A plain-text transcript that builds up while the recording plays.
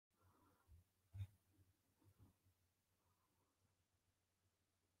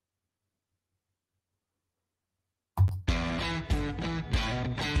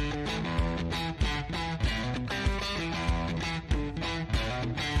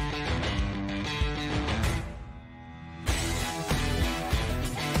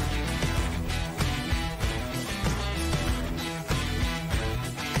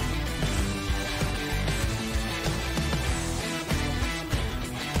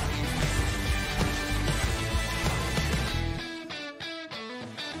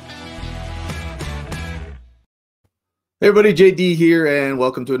Hey everybody, JD here, and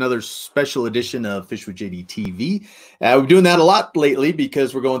welcome to another special edition of Fish with JD TV. We're doing that a lot lately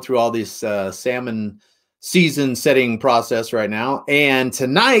because we're going through all this salmon season setting process right now. And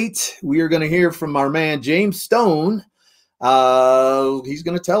tonight we are going to hear from our man James Stone. He's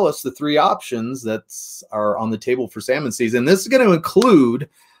going to tell us the three options that are on the table for salmon season. This is going to include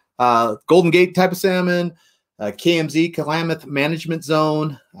Golden Gate type of salmon, KMZ, Klamath Management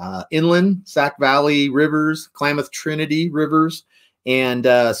Zone, inland, Sac Valley rivers, Klamath Trinity rivers. And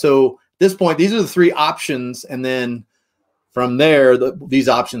so at this point, these are the three options. And then from there, these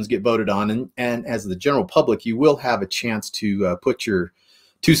options get voted on. And as the general public, you will have a chance to put your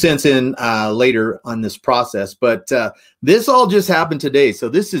 2 cents in later on this process. But this all just happened today. So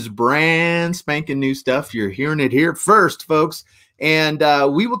this is brand spanking new stuff. You're hearing it here first, folks. And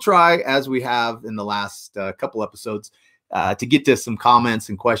we will try, as we have in the last couple episodes, to get to some comments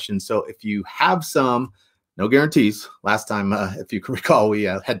and questions. So if you have some, no guarantees. Last time, if you can recall, we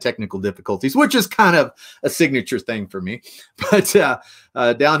had technical difficulties, which is kind of a signature thing for me. But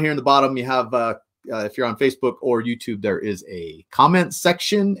down here in the bottom, you have, if you're on Facebook or YouTube, there is a comment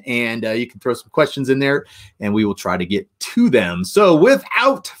section, and you can throw some questions in there, and we will try to get to them. So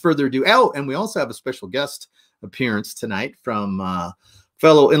without further ado, and we also have a special guest appearance tonight from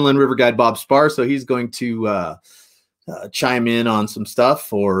fellow inland river guide Bob Spar. So he's going to chime in on some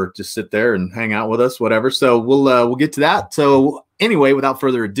stuff or just sit there and hang out with us, whatever. So we'll get to that. So anyway, without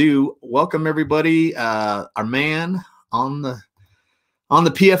further ado, welcome everybody. Our man on the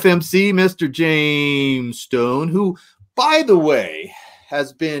PFMC, Mr. James Stone, who, by the way,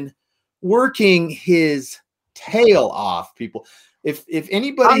 has been working his tail off, people. If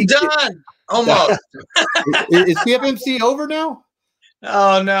anybody, I'm done. Almost. Is PFMC over now?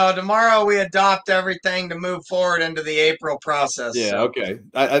 Oh no! Tomorrow we adopt everything to move forward into the April process. Yeah. So. Okay.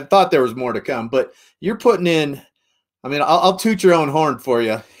 I thought there was more to come, but you're putting in. I mean, I'll toot your own horn for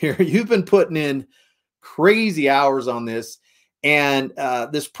you here. You've been putting in crazy hours on this, and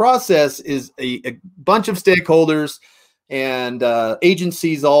this process is a bunch of stakeholders and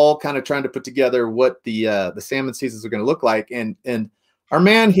agencies all kind of trying to put together what the salmon seasons are going to look like, and our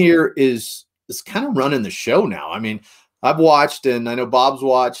man here is kind of running the show now. I mean, I've watched, and I know Bob's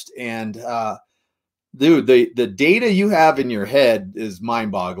watched, and dude, the data you have in your head is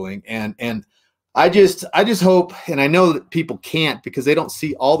mind-boggling. And I just hope, and I know that people can't because they don't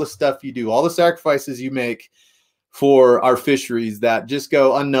see all the stuff you do, all the sacrifices you make for our fisheries that just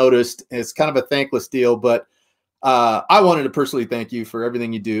go unnoticed. It's kind of a thankless deal, but I wanted to personally thank you for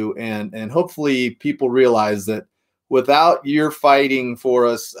everything you do, and hopefully people realize that without your fighting for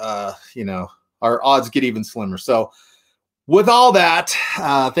us, you know, our odds get even slimmer. So with all that,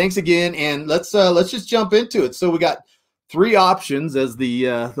 thanks again. And let's just jump into it. So we got three options, as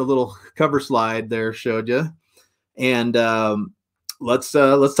the little cover slide there showed you. And let's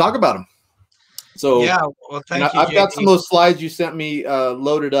talk about them. So yeah, well, thank you. I've got some of those slides you sent me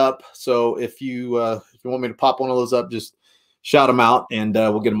loaded up. So if you want me to pop one of those up, just shout them out, and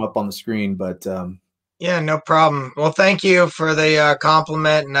we'll get them up on the screen. But yeah, no problem. Well, thank you for the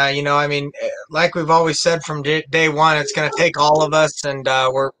compliment. And you know, I mean, like we've always said from day one, it's going to take all of us, and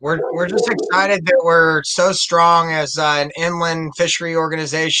we're just excited that we're so strong as an inland fishery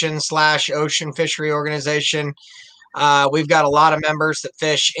organization / ocean fishery organization. We've got a lot of members that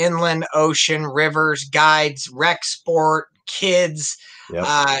fish inland, ocean, rivers, guides, rec sport, kids.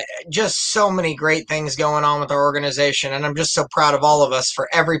 Yep. Just so many great things going on with our organization, and I'm just so proud of all of us for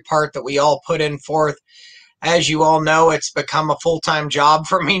every part that we all put in forth. As you all know, it's become a full-time job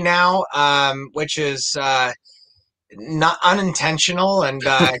for me now, which is not unintentional, and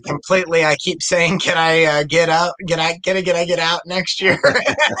completely. I keep saying, "Can I get out? Can I get out next year?"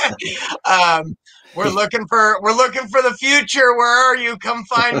 We're looking for the future. We are you? Come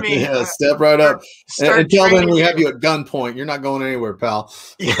find me. Yeah, step right up. Until then, we have you at gunpoint. You're not going anywhere, pal.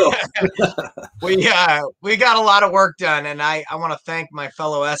 Yeah. we got a lot of work done, and I want to thank my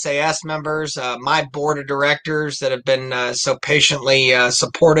fellow SAS members, my board of directors that have been so patiently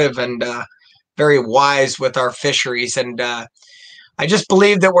supportive and very wise with our fisheries. And I just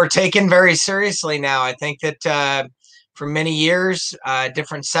believe that we're taken very seriously now. I think that for many years,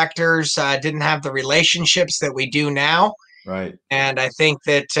 different sectors didn't have the relationships that we do now. Right. And I think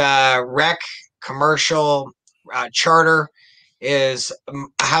that rec, commercial, charter has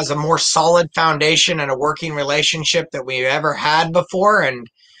a more solid foundation and a working relationship that we've ever had before. And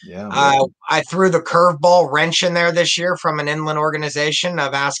yeah, I threw the curveball wrench in there this year from an inland organization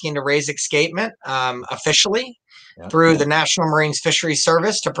of asking to raise escapement officially through the National Marine Fisheries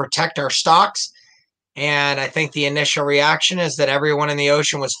Service to protect our stocks. And I think the initial reaction is that everyone in the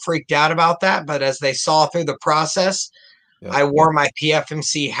ocean was freaked out about that. But as they saw through the process, Yep. I wore my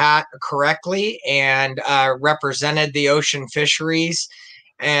PFMC hat correctly and represented the ocean fisheries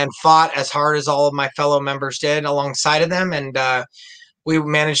and fought as hard as all of my fellow members did alongside of them. And we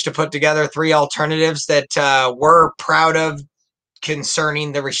managed to put together 3 alternatives that we're proud of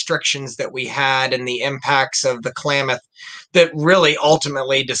concerning the restrictions that we had and the impacts of the Klamath that really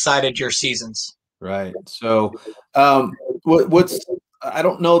ultimately decided your seasons. Right. So, what's I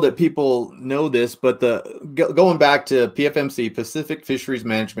don't know that people know this, but going back to PFMC, Pacific Fisheries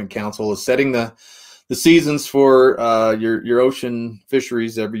Management Council, is setting the seasons for your ocean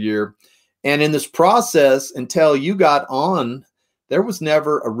fisheries every year. And in this process, until you got on, there was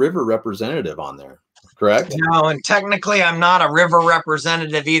never a river representative on there, correct? No, and technically I'm not a river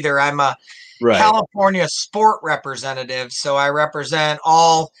representative either. I'm a California sport representative. So I represent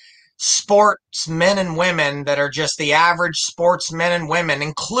all sportsmen and women that are just the average sportsmen and women,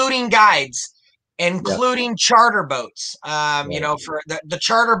 including guides, including charter boats. You know, for the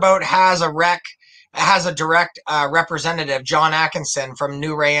charter boat has a direct representative, John Atkinson from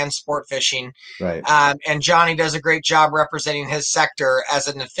New Rayan Sport Fishing. Right. And Johnny does a great job representing his sector as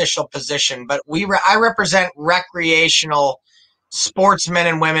an official position. But I represent recreational sportsmen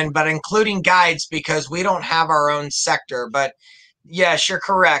and women, but including guides, because we don't have our own sector. But yes, you're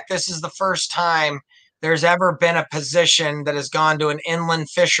correct. This is the first time there's ever been a position that has gone to an inland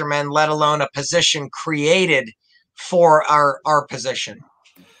fisherman, let alone a position created for our position.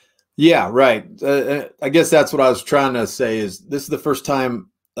 Yeah, right. I guess that's what I was trying to say, is this is the first time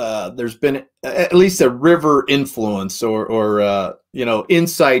there's been at least a river influence or you know,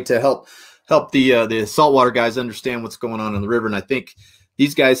 insight to help the saltwater guys understand what's going on in the river. And I think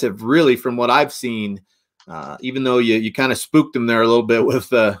these guys have really, from what I've seen, even though you kind of spooked them there a little bit with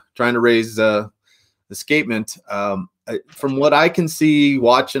trying to raise escapement, from what I can see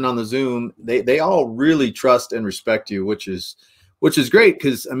watching on the Zoom, they all really trust and respect you, which is great,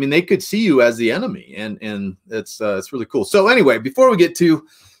 because I mean, they could see you as the enemy, and it's really cool. So anyway, before we get too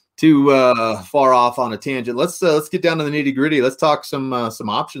far off on a tangent, let's get down to the nitty gritty. Let's talk some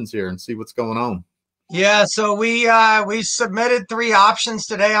options here and see what's going on. Yeah, so we submitted 3 options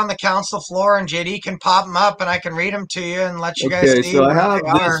today on the council floor, and JD can pop them up and I can read them to you and let you guys see. Okay, so I have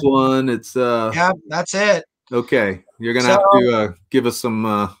this one. It's yeah, that's it. Okay, you're gonna have to give us some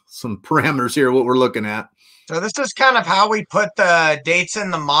parameters here, what we're looking at. So this is kind of how we put the dates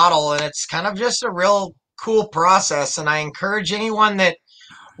in the model, and it's kind of just a real cool process. And I encourage anyone that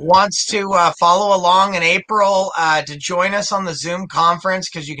wants to follow along in April to join us on the Zoom conference,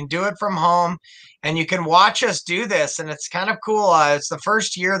 because you can do it from home and you can watch us do this. And it's kind of cool. It's the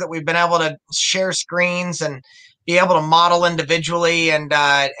first year that we've been able to share screens and be able to model individually. And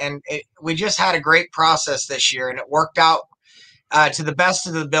we just had a great process this year, and it worked out to the best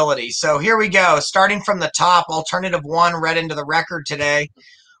of the ability. So here we go. Starting from the top, alternative 1 read into the record today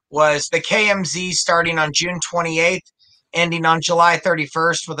was the KMZ starting on June 28th, ending on July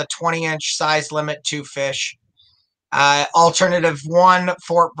 31st with a 20-inch size limit, 2 fish. Alternative 1,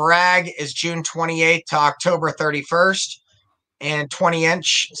 Fort Bragg, is June 28th to October 31st. And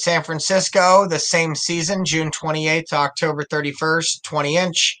 20-inch San Francisco, the same season, June 28th to October 31st,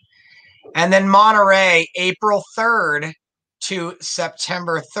 20-inch. And then Monterey, April 3rd to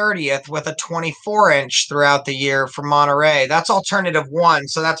September 30th with a 24-inch throughout the year for Monterey. That's alternative 1.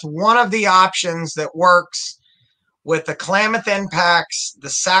 So that's one of the options that works with the Klamath impacts, the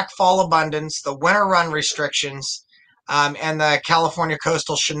Sac fall abundance, the winter run restrictions, and the California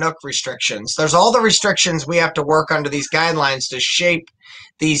coastal Chinook restrictions. There's all the restrictions we have to work under these guidelines to shape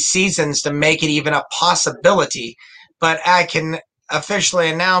these seasons to make it even a possibility. But I can officially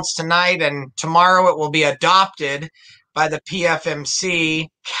announce tonight and tomorrow it will be adopted by the PFMC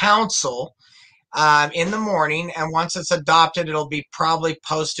Council in the morning. And once it's adopted, it'll be probably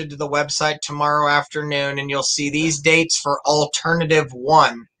posted to the website tomorrow afternoon. And you'll see these dates for alternative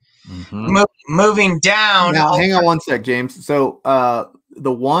 1. Mm-hmm. Moving down. Now, hang on one sec, James. So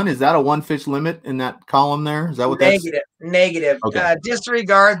the 1, is that a 1 fish limit in that column there? Is that what that's? Negative. Okay.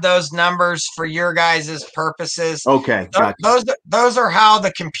 Disregard those numbers for your guys' purposes. Okay. Gotcha. Those are how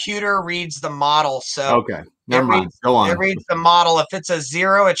the computer reads the model. So okay. Never mind. Go on. It reads the model. If it's a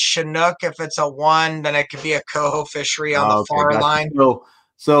 0, it's Chinook. If it's a 1, then it could be a coho fishery on the far line.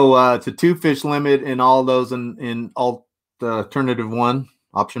 So it's a 2 fish limit in all those in all the alternative 1.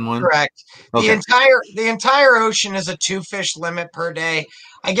 Option 1? Correct. Okay. The entire ocean is a 2 fish limit per day.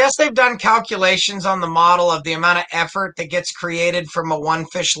 I guess they've done calculations on the model of the amount of effort that gets created from a 1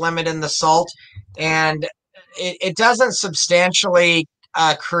 fish limit in the salt, and it doesn't substantially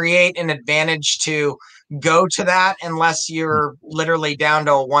create an advantage to go to that unless you're literally down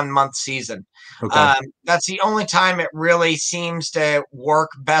to a 1-month season. Okay. That's the only time it really seems to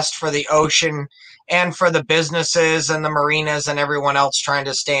work best for the ocean and for the businesses and the marinas and everyone else trying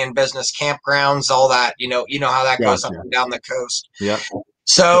to stay in business, campgrounds, all that. You know how that goes up Gotcha. and down the coast. Yeah.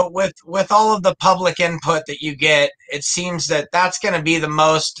 So with all of the public input that you get, it seems that that's going to be the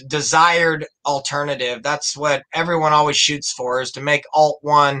most desired alternative. That's what everyone always shoots for, is to make Alt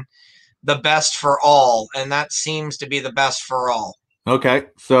 1 the best for all, and that seems to be the best for all. Okay,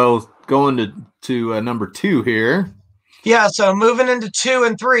 so going to number 2 here. Yeah, so moving into 2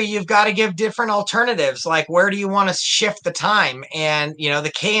 and 3, you've got to give different alternatives. Like, where do you want to shift the time? And,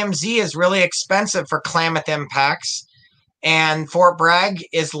 the KMZ is really expensive for Klamath impacts, and Fort Bragg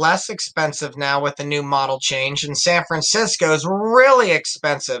is less expensive now with the new model change, and San Francisco is really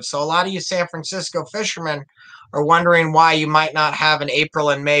expensive. So a lot of you San Francisco fishermen are wondering why you might not have an April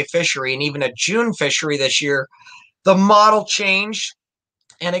and May fishery and even a June fishery this year. The model changed,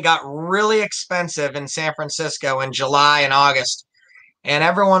 and it got really expensive in San Francisco in July and August. And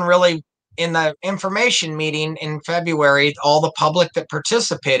everyone really, in the information meeting in February, all the public that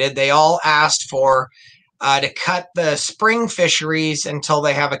participated, they all asked for to cut the spring fisheries until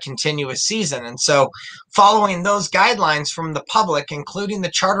they have a continuous season. And so following those guidelines from the public, including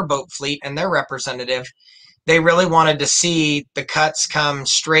the charter boat fleet and their representative, they really wanted to see the cuts come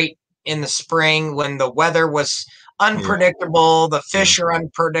straight in the spring when the weather was unpredictable, the fish are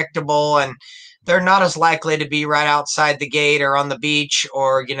unpredictable, and they're not as likely to be right outside the gate or on the beach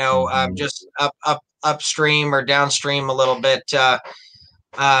or, just upstream or downstream a little bit,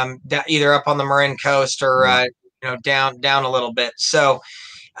 either up on the Marin coast or, down a little bit. So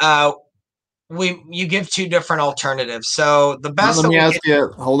you give 2 different alternatives. So the best. Let me ask you,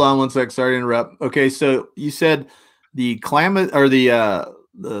 hold on one sec. Sorry to interrupt. Okay. So you said the Klamath or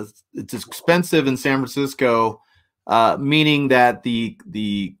it's expensive in San Francisco, meaning that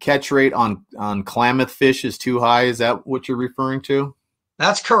the catch rate on Klamath fish is too high. Is that what you're referring to?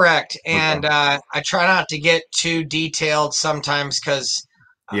 That's correct. And I try not to get too detailed sometimes because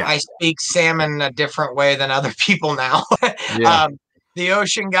I speak salmon a different way than other people now. The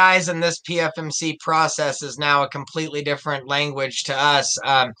ocean guys in this PFMC process is now a completely different language to us.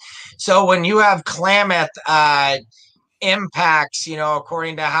 So when you have Klamath impacts,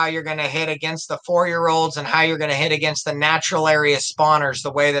 according to how you're going to hit against the 4-year-olds and how you're going to hit against the natural area spawners,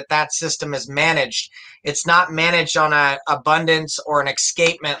 the way that system is managed, it's not managed on an abundance or an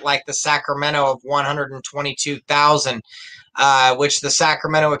escapement like the Sacramento of 122,000. Which the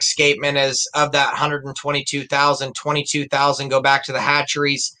Sacramento escapement is, of that 122,000, 22,000 go back to the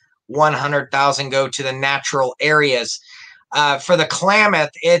hatcheries, 100,000 go to the natural areas. For the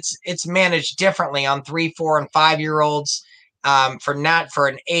Klamath, it's managed differently on 3, 4, and 5-year-olds for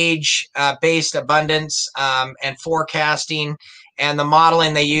an age based abundance and forecasting. And the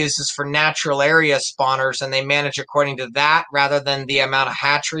modeling they use is for natural area spawners, and they manage according to that rather than the amount of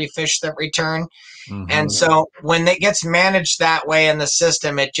hatchery fish that return. And so when it gets managed that way in the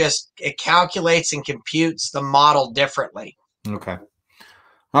system, it calculates and computes the model differently. Okay.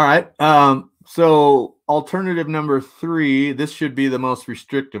 All right. So alternative number 3, this should be the most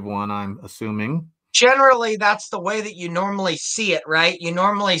restrictive one, I'm assuming. Generally, that's the way that you normally see it, right? You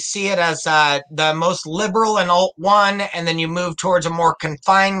normally see it as the most liberal in Alt 1, and then you move towards a more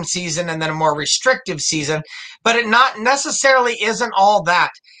confined season and then a more restrictive season. But it not necessarily isn't all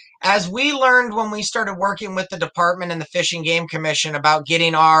that. As we learned when we started working with the department and the Fish and Game Commission about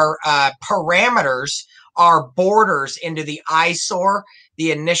getting our parameters, our borders into the ISOR,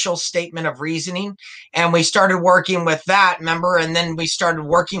 the initial statement of reasoning, and we started working with that, remember, and then we started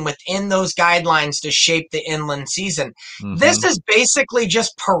working within those guidelines to shape the inland season. This is basically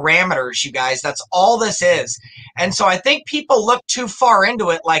just parameters, you guys. That's all this is. And so I think people look too far into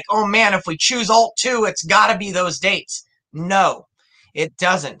it like, oh man, if we choose Alt 2, it's got to be those dates. No, it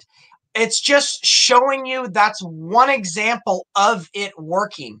doesn't. It's just showing you that's one example of it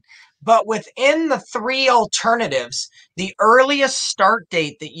working. But within the 3 alternatives, the earliest start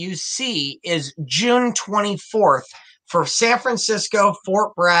date that you see is June 24th. For San Francisco,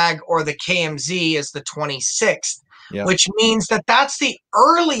 Fort Bragg, or the KMZ is the 26th, which means that's the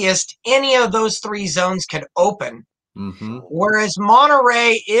earliest any of those 3 zones could open. Whereas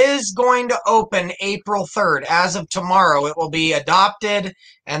Monterey is going to open April 3rd. As of tomorrow, it will be adopted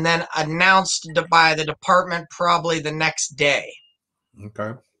and then announced by the department probably the next day.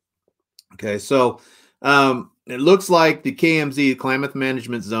 Okay, so it looks like the KMZ, Klamath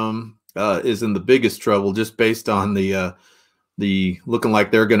Management Zone, is in the biggest trouble just based on the looking like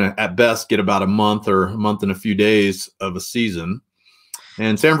they're going to at best get about a month or a month and a few days of a season.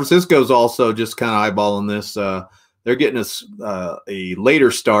 And San Francisco's also just kind of eyeballing this. They're getting a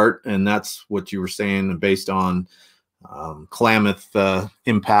later start, and that's what you were saying based on Klamath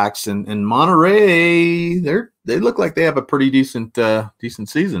impacts. And Monterey, they look like they have a pretty decent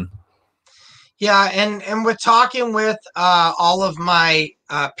season. Yeah, and with talking with all of my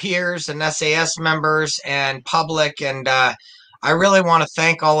peers and SAS members and public, and I really want to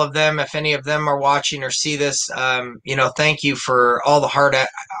thank all of them. If any of them are watching or see this, thank you for all the hard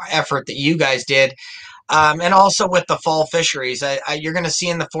effort that you guys did. And also with the fall fisheries, you're going to see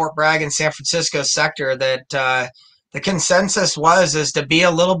in the Fort Bragg and San Francisco sector that the consensus is to be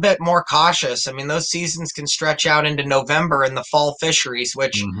a little bit more cautious. I mean, those seasons can stretch out into November in the fall fisheries,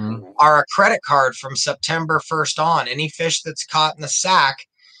 which are a credit card from September 1st on. Any fish that's caught in the Sac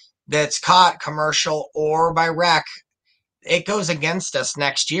that's caught commercial or by rec, it goes against us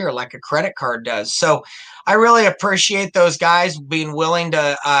next year like a credit card does. So I really appreciate those guys being willing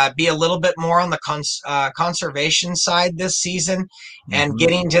to be a little bit more on the conservation side this season and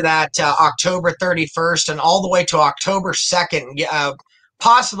getting to that October 31st and all the way to October 2nd,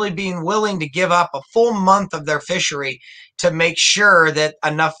 possibly being willing to give up a full month of their fishery to make sure that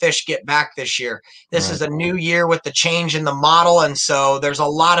enough fish get back this year. This is a new year with the change in the model, and so there's a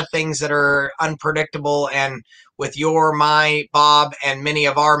lot of things that are unpredictable, and with my, Bob, and many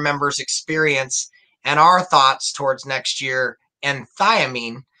of our members' experience and our thoughts towards next year and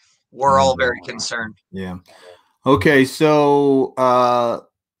thiamine, we're all very concerned. Yeah. Okay, so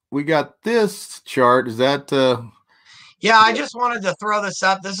we got this chart. Is that yeah, I just wanted to throw this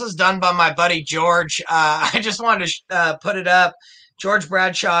up. This is done by my buddy George. I just wanted to put it up. George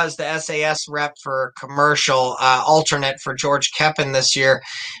Bradshaw is the SAS rep for commercial, alternate for George Keppen this year.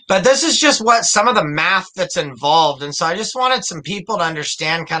 But this is just what some of the math that's involved. And so I just wanted some people to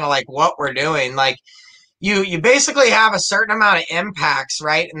understand kind of like what we're doing. Like you basically have a certain amount of impacts,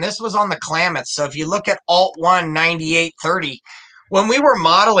 right? And this was on the Klamath. So if you look at Alt 1 9830, when we were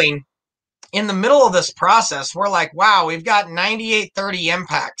modeling in the middle of this process, we're like, wow, we've got 9830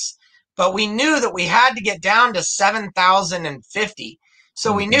 impacts. But we knew that we had to get down to 7,050.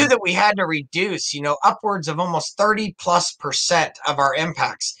 So we knew that we had to reduce, upwards of almost 30+% of our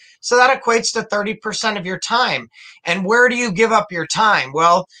impacts. So that equates to 30% of your time. And where do you give up your time?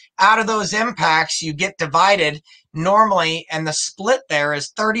 Well, out of those impacts, you get divided normally, and the split there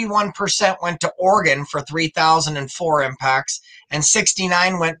is 31% went to Oregon for 3,004 impacts, and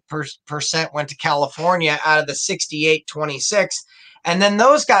 69% went to California out of the 6826. And then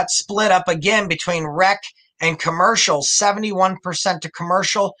those got split up again between rec and commercial, 71% to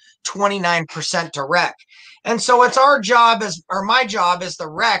commercial, 29% to rec. And so it's our job my job as the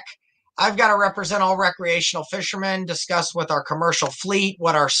rec. I've got to represent all recreational fishermen, discuss with our commercial fleet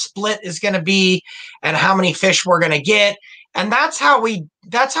what our split is going to be and how many fish we're going to get. And that's how we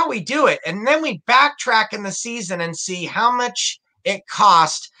do it. And then we backtrack in the season and see how much it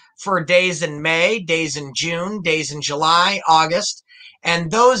cost for days in May, days in June, days in July, August.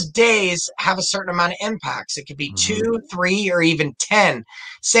 And those days have a certain amount of impacts. It could be 2, 3, or even 10.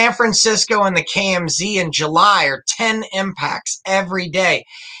 San Francisco and the KMZ in July are 10 impacts every day.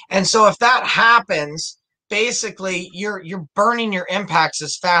 And so if that happens, basically you're burning your impacts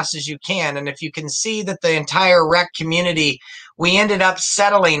as fast as you can. And if you can see that the entire rec community, we ended up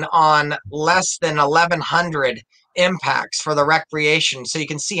settling on less than 1,100 impacts for the recreation. So you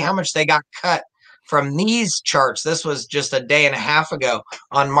can see how much they got cut from these charts. This was just a day and a half ago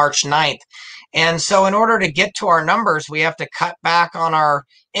on March 9th. And so in order to get to our numbers, we have to cut back on our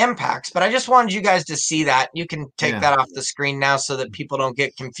impacts. But I just wanted you guys to see that. You can take that off the screen now so that people don't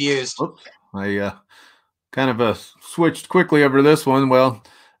get confused. Oops. I kind of switched quickly over to this one. Well,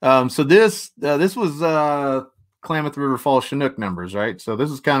 so this was Klamath River Falls Chinook numbers, right? So this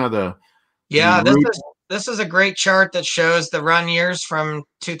is kind of the this is a great chart that shows the run years from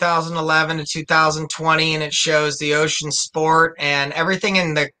 2011 to 2020, and it shows the ocean sport and everything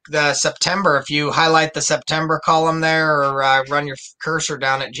in the September. If you highlight the September column there, or run your cursor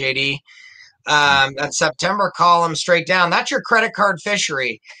down at JD, that September column straight down, that's your credit card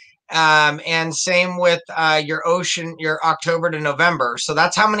fishery. And same with your ocean, your October to November. So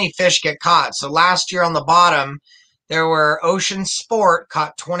that's how many fish get caught. So last year on the bottom, there were ocean sport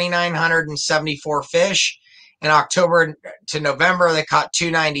caught 2,974 fish. In October to November, they caught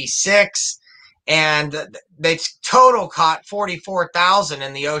 296. And they total caught 44,000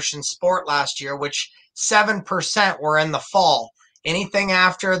 in the ocean sport last year, which 7% were in the fall. Anything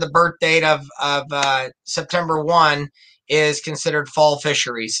after the birth date of September 1 is considered fall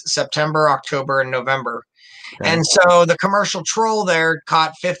fisheries, September, October, and November. Okay. And so the commercial troll there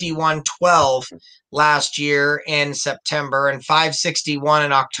caught 5112 last year in September and 561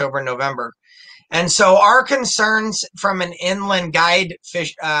 in October and November. And so our concerns from an inland guide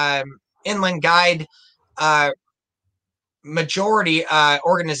majority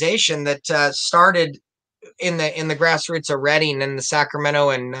organization that started in the grassroots of Redding and the Sacramento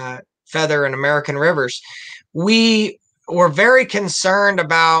and Feather and American Rivers, we were very concerned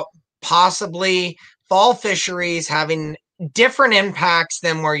about possibly fall fisheries having different impacts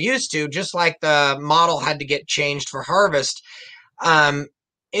than we're used to, just like the model had to get changed for harvest.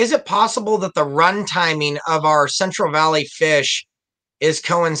 Is it possible that the run timing of our Central Valley fish is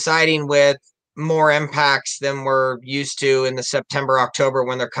coinciding with more impacts than we're used to in the September, October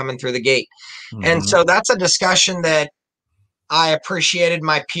when they're coming through the gate? And so that's a discussion that I appreciated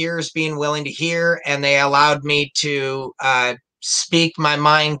my peers being willing to hear, and they allowed me to speak my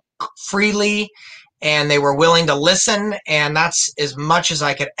mind freely, and they were willing to listen. And that's as much as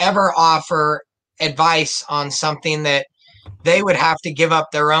I could ever offer advice on something that they would have to give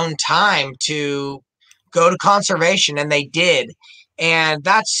up their own time to go to conservation, and they did. And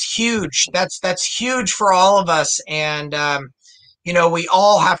that's huge. That's huge for all of us. And we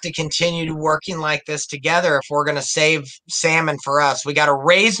all have to continue working like this together if we're going to save salmon for us. We got to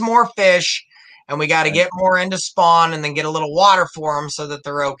raise more fish, and we got to get more into spawn, and then get a little water for them so that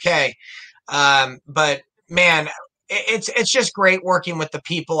they're okay. But man, it's just great working with the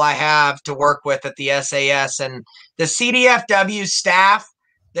people I have to work with at the SAS and the CDFW staff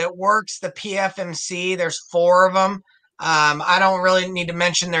that works the PFMC. There's 4 of them. I don't really need to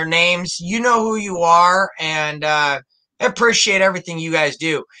mention their names. You know who you are, and I appreciate everything you guys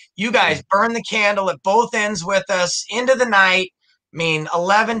do. You guys burn the candle at both ends with us into the night. I mean,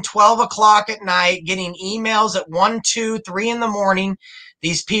 11, 12 o'clock at night, getting emails at 1, 2, 3 in the morning.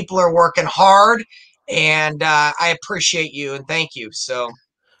 These people are working hard, and I appreciate you, and thank you. So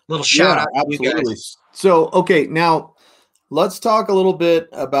little shout out to you guys. So, okay, now let's talk a little bit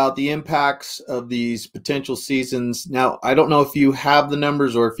about the impacts of these potential seasons. Now, I don't know if you have the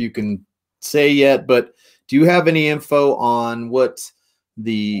numbers or if you can say yet, but do you have any info on what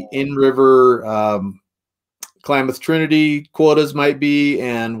the in-river Klamath Trinity quotas might be,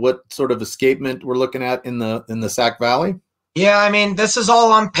 and what sort of escapement we're looking at in the Sac Valley? Yeah, I mean, this is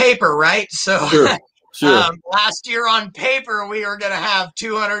all on paper, right? So Sure. last year on paper, we were going to have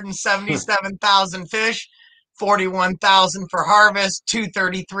 277,000 fish, 41,000 for harvest,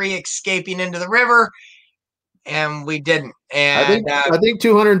 233 escaping into the river, and we didn't. And I think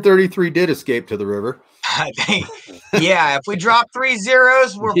 233 did escape to the river. I think, yeah, if we drop 3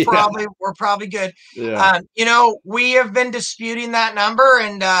 zeros, we're probably good. Yeah. We have been disputing that number,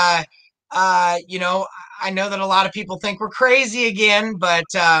 and I know that a lot of people think we're crazy again, but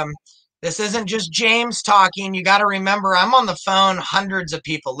this isn't just James talking. You got to remember, I'm on the phone. Hundreds of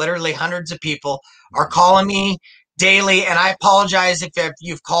people, literally hundreds of people, are calling me daily, and I apologize if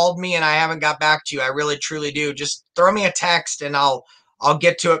you've called me and I haven't got back to you. I really, truly do. Just throw me a text, and I'll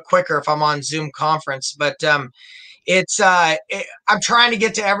get to it quicker if I'm on Zoom conference. But I'm trying to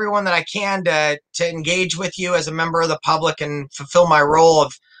get to everyone that I can to engage with you as a member of the public and fulfill my role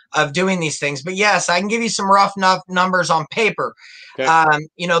of doing these things. But yes, I can give you some rough numbers on paper. Okay.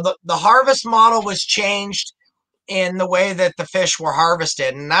 The harvest model was changed in the way that the fish were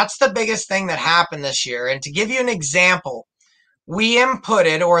harvested, and that's the biggest thing that happened this year. And to give you an example, we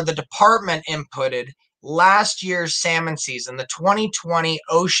inputted, or the department inputted, last year's salmon season, the 2020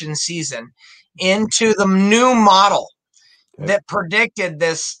 ocean season, into the new model that predicted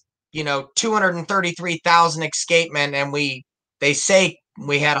this, 233,000 escapement, and they say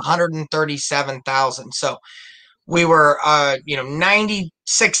we had 137,000. So we were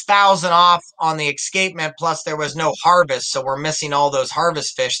 96,000 off on the escapement, plus there was no harvest, so we're missing all those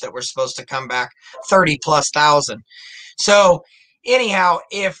harvest fish that were supposed to come back, 30,000+. So anyhow,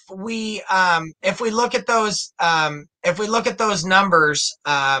 if we look at those numbers,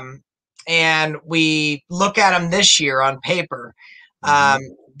 and we look at them this year on paper,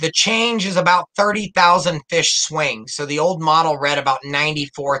 the change is about 30,000 fish swing. So the old model read about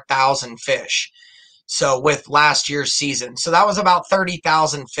 94,000 fish. So with last year's season, so that was about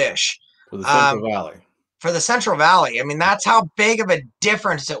 30,000 fish for the Central Valley. For the Central Valley, I mean, that's how big of a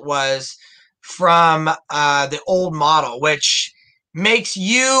difference it was from the old model, which makes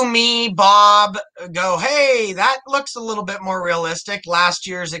you, me, Bob go, hey, that looks a little bit more realistic. Last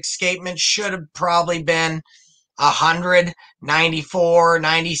year's escapement should have probably been 100, 94,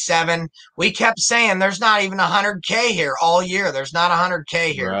 97. We kept saying there's not even 100K here all year. There's not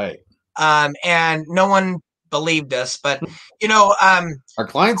 100K here. Right. And no one believed us, but our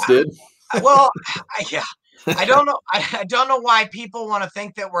clients did. Well, yeah. I don't know. I don't know why people want to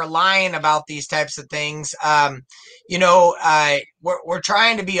think that we're lying about these types of things. You know, we're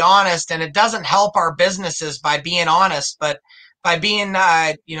trying to be honest, and it doesn't help our businesses by being honest, but by being,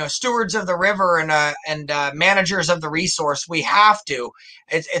 you know, stewards of the river and managers of the resource, we have to.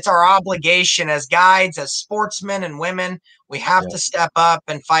 It's our obligation as guides, as sportsmen and women. We have to step up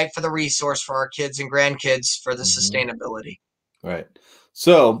and fight for the resource for our kids and grandkids for the sustainability. Right.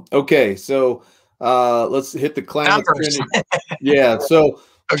 So, okay. So, let's hit the Klamath Trinity. Yeah. So,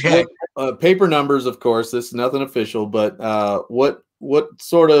 Okay. Paper numbers, of course. This is nothing official, but what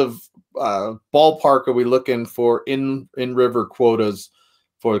sort of ballpark are we looking for in river quotas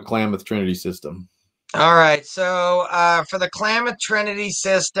for the Klamath Trinity system? All right. So for the Klamath Trinity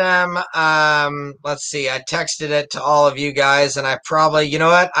system, let's see. I texted it to all of you guys, and I probably, you know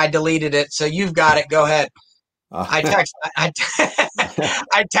what? I deleted it, so you've got it. Go ahead. I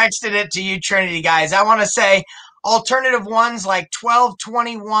texted it to you, Trinity guys. I want to say alternative ones like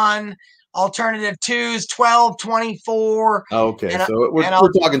 1221, alternative twos 1224. Okay, and, so we're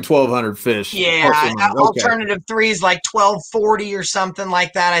talking 1,200 fish. Yeah, alternative threes like 1240 or something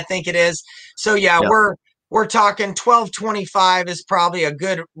like that. I think it is. So yeah, we're talking 1225 is probably a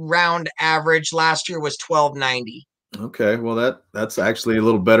good round average. Last year was 1290. Okay, well that's actually a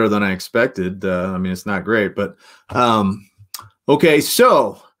little better than I expected. I mean, it's not great, but okay.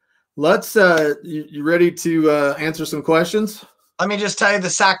 So let's. You ready to answer some questions? Let me just tell you, the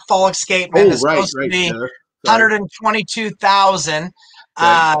Sac Fall escapement is supposed to be 122,000.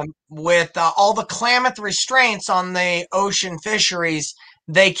 With all the Klamath restraints on the ocean fisheries,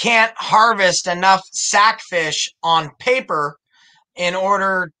 they can't harvest enough sackfish on paper in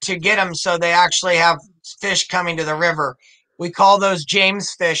order to get them, so they actually have fish coming to the river. We call those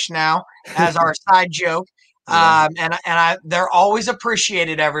James fish now as our side joke. They're always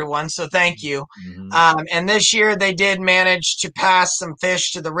appreciated, everyone. So thank you. And this year they did manage to pass some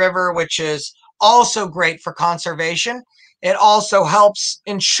fish to the river, which is also great for conservation. It also helps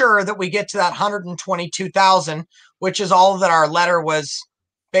ensure that we get to that 122,000, which is all that our letter was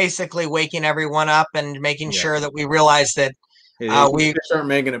basically waking everyone up and making sure that we realize that we start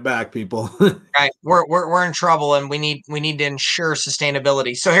making it back, people. Right, we're in trouble, and we need to ensure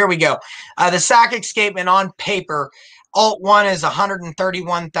sustainability. So here we go. The Sac escapement on paper, Alt 1 is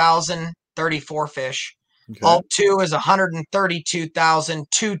 131,034 fish. Okay. Alt 2 is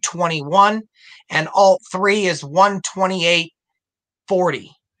 132,221, and Alt 3 is 128,40.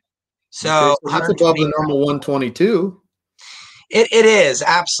 So that's above the normal 122. It is,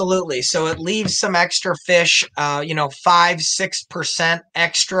 absolutely. So it leaves some extra fish, 5-6%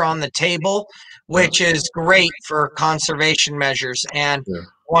 extra on the table, which is great for conservation measures. And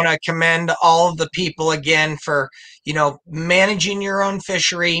want to commend all of the people again for, managing your own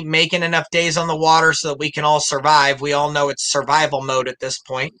fishery, making enough days on the water so that we can all survive. We all know it's survival mode at this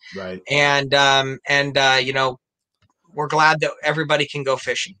point. Right. And we're glad that everybody can go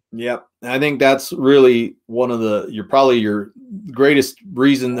fishing. Yep. I think that's really one of your greatest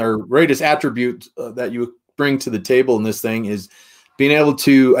reason or greatest attribute that you bring to the table in this thing is being able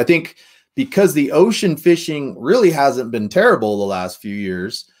to, I think, because the ocean fishing really hasn't been terrible the last few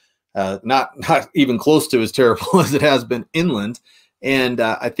years, not even close to as terrible as it has been inland. And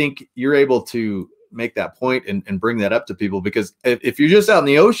I think you're able to make that point and bring that up to people, because if you're just out in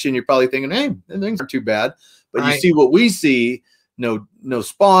the ocean, you're probably thinking, hey, things aren't too bad. But you see what we see, no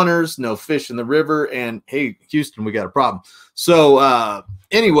spawners, no fish in the river, and hey, Houston, we got a problem. So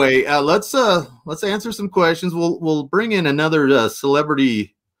anyway, let's answer some questions. We'll bring in another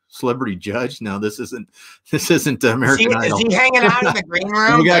celebrity judge. No, this isn't American Idol. Is he hanging out in the green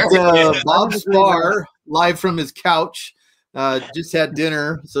room? We got Bob Spar live from his couch. Just had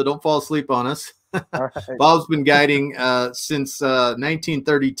dinner, so don't fall asleep on us. Right. Bob's been guiding since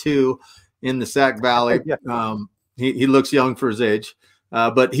 1932 in the Sac Valley. He looks young for his age,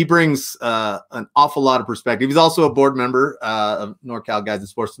 but he brings an awful lot of perspective. He's also a board member of NorCal Guides and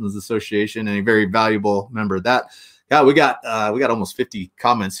Sportsmen Association, and a very valuable member of that. Yeah, we got almost 50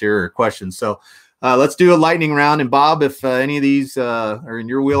 comments here or questions. So let's do a lightning round. And Bob, if any of these are in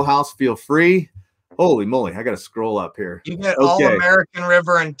your wheelhouse, feel free. Holy moly, I got to scroll up here. You get all American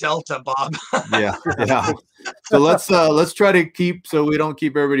River and Delta, Bob. yeah. So let's try to keep, so we don't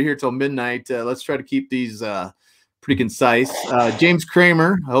keep everybody here till midnight. Let's try to keep these pretty concise. James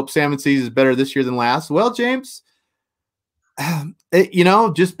Kramer, I hope salmon season is better this year than last. Well, James,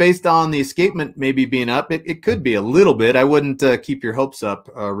 just based on the escapement maybe being up, it could be a little bit. I wouldn't keep your hopes up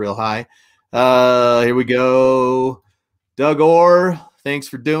real high. Here we go. Doug Orr, thanks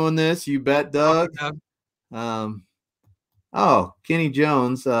for doing this. You bet, Doug. Oh, Kenny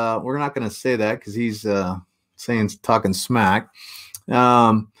Jones. We're not going to say that because he's talking smack.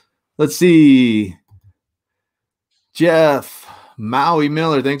 Let's see. Jeff Maui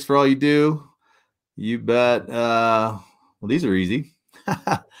Miller, thanks for all you do. You bet. Well, these are easy.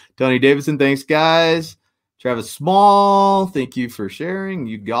 Tony Davidson, thanks, guys. Travis Small, thank you for sharing.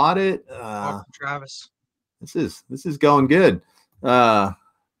 You got it. Welcome, Travis. This is going good. Diamond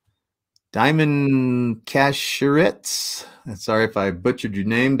Casheritz. Sorry if I butchered your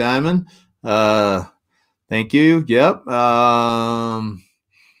name, Diamond. Thank you. Yep.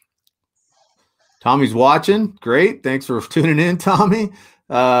 Tommy's watching. Great. Thanks for tuning in, Tommy.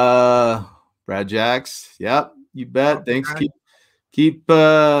 Brad Jacks. Yep. You bet. Welcome, Thanks. Brad.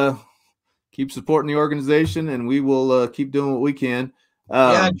 Keep supporting the organization, and we will keep doing what we can.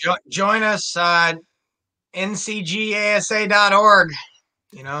 Join us ncgasa.org.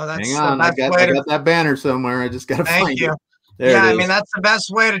 You know, that's hang on. I got that banner somewhere. I just got to find it. Yeah, I mean, that's the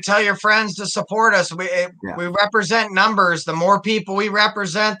best way to tell your friends to support us. We represent numbers. The more people we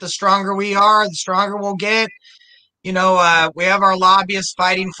represent, the stronger we are, the stronger we'll get. You know, we have our lobbyists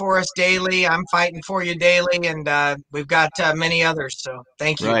fighting for us daily. I'm fighting for you daily, and we've got many others. So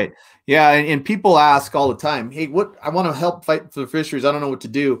thank you. Right. Yeah, and people ask all the time, hey, what I want to help fight for the fisheries. I don't know what to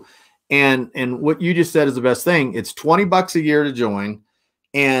do. And what you just said is the best thing. It's $20 a year to join.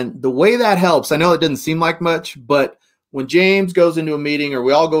 And the way that helps, I know it doesn't seem like much, but when James goes into a meeting or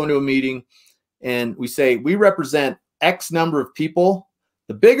we all go into a meeting and we say we represent X number of people,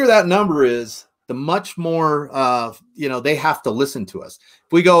 the bigger that number is, the much more, they have to listen to us.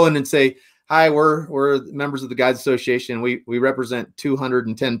 If we go in and say, hi, we're members of the Guides Association, we represent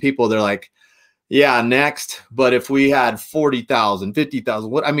 210 people, they're like, yeah, next. But if we had 40,000,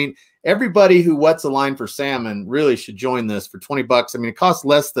 50,000, everybody who wets a line for salmon really should join this for $20. I mean, it costs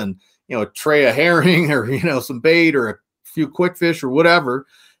less than, a tray of herring or, some bait or a few quick fish or whatever.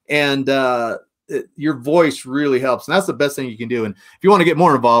 And your voice really helps. And that's the best thing you can do. And if you want to get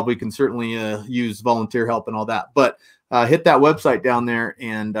more involved, we can certainly use volunteer help and all that. But hit that website down there.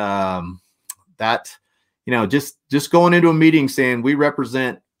 And just going into a meeting saying we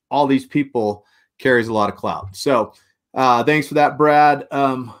represent all these people carries a lot of clout. So thanks for that, Brad.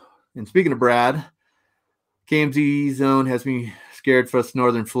 And speaking of Brad, KMZ zone has me scared for us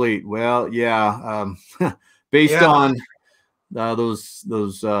Northern Fleet. Well, yeah, based on those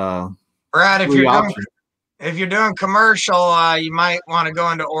Brad, if you're doing commercial, you might want to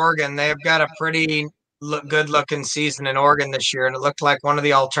go into Oregon. They've got a pretty good looking season in Oregon this year, and it looked like one of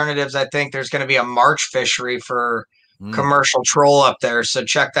the alternatives. I think there's going to be a March fishery for commercial troll up there, so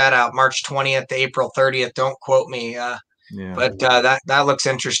check that out. March 20th to April 30th. Don't quote me, but that looks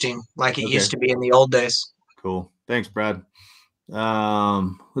interesting, like it used to be in the old days. Cool. Thanks, Brad.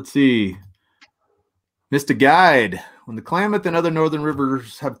 Let's see. Mr. Guide, when the Klamath and other northern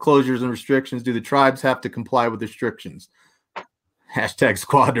rivers have closures and restrictions, do the tribes have to comply with restrictions? Hashtag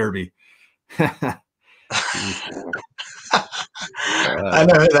Squaw Derby. I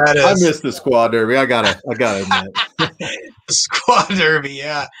know who that is. I miss the Squaw Derby. I gotta admit. Squaw Derby,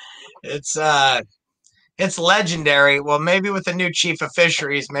 yeah. It's legendary. Well, maybe with the new chief of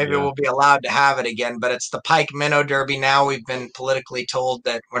fisheries, maybe we'll be allowed to have it again. But it's the Pike Minnow Derby now. We've been politically told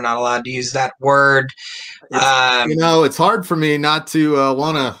that we're not allowed to use that word. It's hard for me not to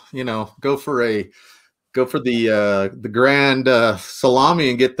want to, go for the grand salami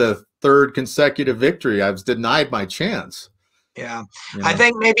and get the third consecutive victory. I was denied my chance. Yeah. I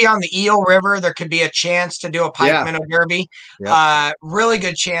think maybe on the Eel River, there could be a chance to do a Pike Minnow Derby. Really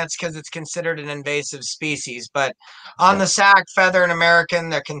good chance because it's considered an invasive species. But on the Sac, Feather, and American,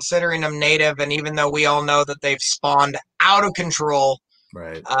 they're considering them native. And even though we all know that they've spawned out of control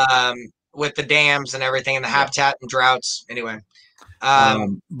with the dams and everything and the habitat and droughts. Anyway.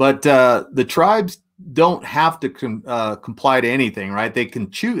 But the tribes don't have to comply to anything, right? They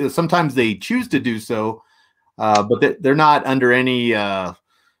can choose. Sometimes they choose to do so. But they're not under any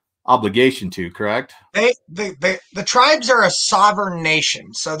obligation to, correct? The tribes are a sovereign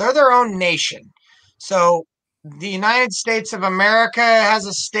nation, so they're their own nation. So the United States of America has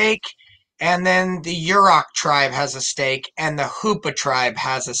a stake, and then the Yurok tribe has a stake, and the Hoopa tribe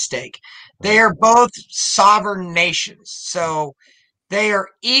has a stake. They are both sovereign nations, so they are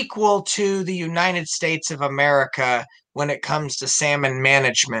equal to the United States of America when it comes to salmon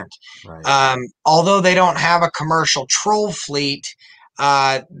management. Although they don't have a commercial troll fleet,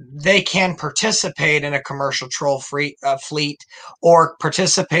 they can participate in a commercial troll fleet or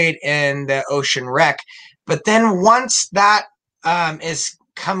participate in the ocean rec. But then once that is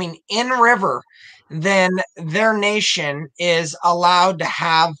coming in river, then their nation is allowed to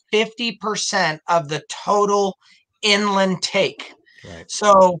have 50% of the total inland take.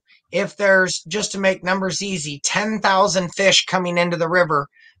 So if there's, just to make numbers easy, 10,000 fish coming into the river,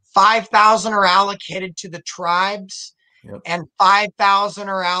 5,000 are allocated to the tribes, Yep. and 5,000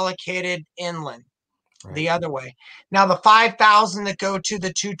 are allocated inland. Right. The other way. Now, the 5,000 that go to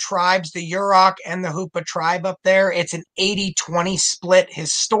the two tribes, the Yurok and the Hoopa tribe up there, it's an 80-20 split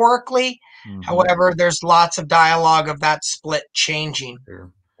historically. However, there's lots of dialogue of that split changing.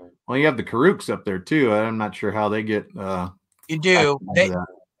 Sure. Well, you have the Karuks up there too. I'm not sure how they get. You do.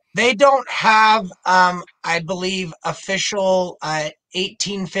 They don't have, I believe, official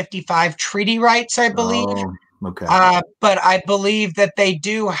 1855 treaty rights, I believe. Oh, okay. But I believe that they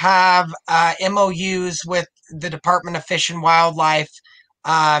do have MOUs with the Department of Fish and Wildlife,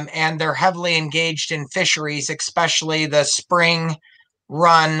 and they're heavily engaged in fisheries, especially the spring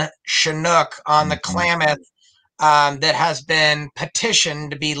run Chinook on the Klamath that has been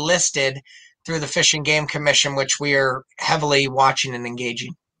petitioned to be listed through the Fish and Game Commission, which we are heavily watching and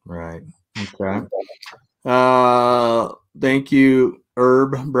engaging. Right. Okay. Thank you,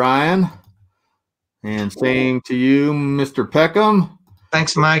 Brian. And same to you, Mr. Peckham.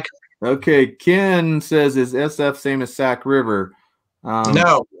 Thanks, Mike. Okay. Ken says, is SF same as Sac River?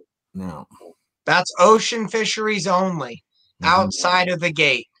 No. No. That's ocean fisheries only, outside of the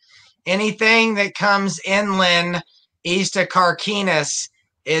gate. Anything that comes inland east of Carquinez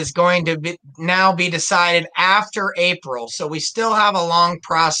is going to now be decided after April. So we still have a long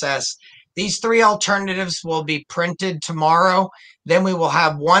process. These three alternatives will be printed tomorrow. Then we will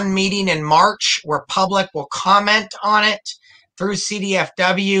have one meeting in March where public will comment on it through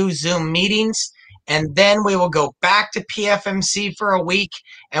CDFW Zoom meetings. And then we will go back to PFMC for a week,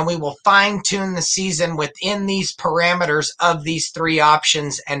 and we will fine-tune the season within these parameters of these three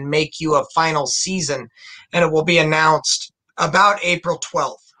options and make you a final season. And it will be announced about April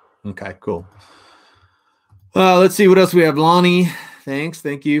 12th. Okay, cool. Let's see what else we have. Lonnie, thanks.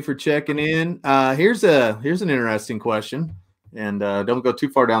 Thank you for checking in. Here's an interesting question, and don't go too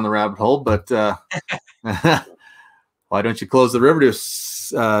far down the rabbit hole, but why don't you close the river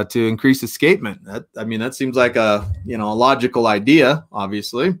to increase escapement? That seems like a logical idea,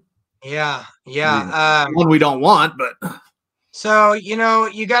 obviously. Yeah. One we don't want, but so you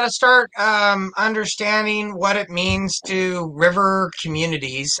got to start understanding what it means to river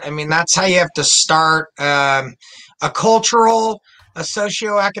communities. That's how you have to start a cultural, a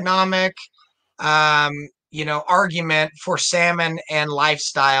socioeconomic argument for salmon and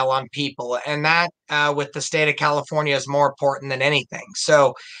lifestyle on people. And that with the state of California is more important than anything.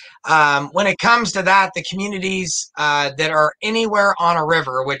 So when it comes to that, the communities that are anywhere on a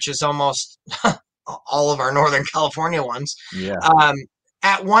river, which is almost all of our Northern California ones,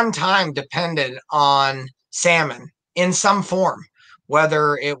 at one time depended on salmon in some form,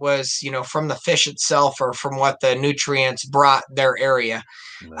 whether it was, from the fish itself or from what the nutrients brought their area.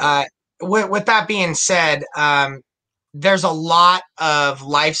 With that being said, there's a lot of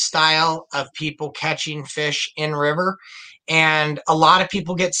lifestyle of people catching fish in river, and a lot of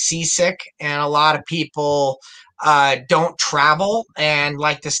people get seasick, and a lot of people don't travel and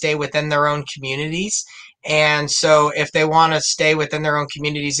like to stay within their own communities. And so if they want to stay within their own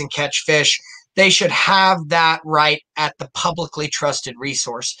communities and catch fish, they should have that right at the publicly trusted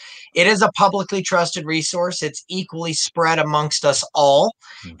resource. It is a publicly trusted resource. It's equally spread amongst us all.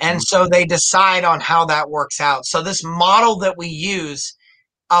 And so they decide on how that works out. So this model that we use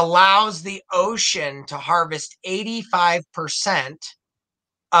allows the ocean to harvest 85%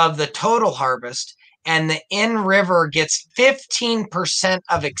 of the total harvest, and the in-river gets 15%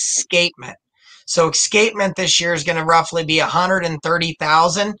 of escapement. So escapement this year is going to roughly be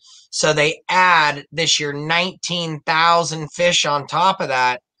 130,000. So they add this year 19,000 fish on top of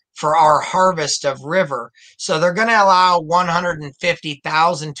that for our harvest of river. So they're going to allow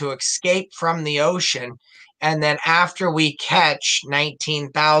 150,000 to escape from the ocean. And then after we catch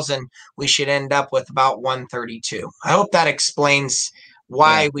 19,000, we should end up with about 132. I hope that explains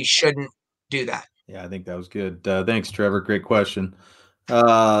why we shouldn't do that. Yeah, I think that was good. Thanks, Trevor. Great question.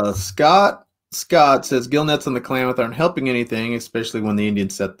 Scott says gill nets on the Klamath aren't helping anything, especially when the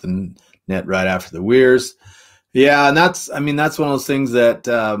Indians set the net right after the weirs. Yeah, and that's one of those things that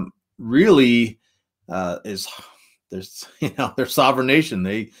really is their sovereign nation.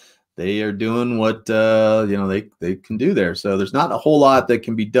 They are doing what they can do there. So there's not a whole lot that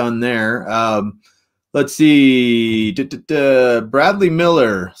can be done there. Let's see. Bradley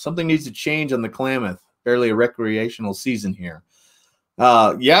Miller, something needs to change on the Klamath. Barely a recreational season here.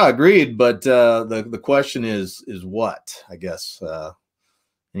 Yeah, agreed. But the question is what? I guess.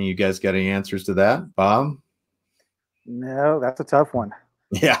 Any of you guys got any answers to that, Bob? No, that's a tough one.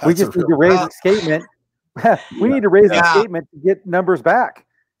 Yeah, we just need to raise escapement. We need to raise escapement to get numbers back.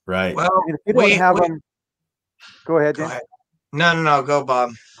 Right. Well, I mean, if we don't have them, go ahead, go James. ahead. No, go,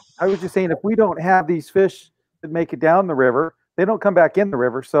 Bob. I was just saying, if we don't have these fish that make it down the river, they don't come back in the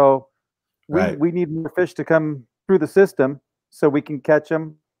river. So Right. we need more fish to come through the system so we can catch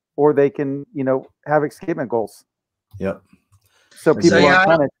them, or they can, have escapement goals. Yep. So people yeah, aren't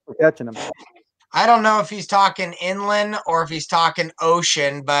punished for catching them. I don't know if he's talking inland or if he's talking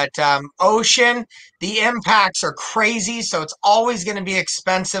ocean, but ocean, the impacts are crazy. So it's always going to be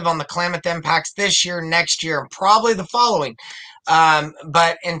expensive on the Klamath impacts this year, next year, and probably the following.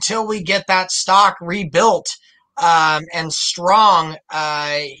 But until we get that stock rebuilt and strong,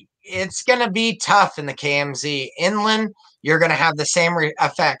 it's going to be tough in the KMZ. Inland, you're going to have the same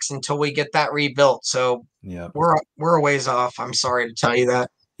effects until we get that rebuilt. So we're a ways off. I'm sorry to tell you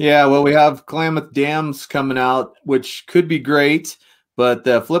that. Yeah, well, we have Klamath dams coming out, which could be great. But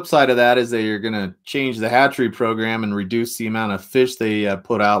the flip side of that is that you're going to change the hatchery program and reduce the amount of fish they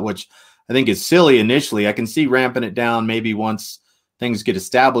put out, which I think is silly initially. I can see ramping it down maybe once things get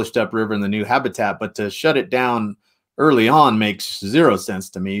established upriver in the new habitat, but to shut it down early on makes zero sense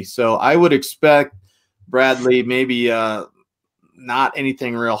to me. So I would expect, Bradley, maybe not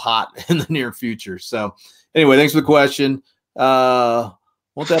anything real hot in the near future. So anyway, thanks for the question.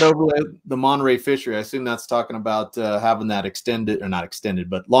 Won't that overlay the Monterey fishery? I assume that's talking about having that extended, or not extended,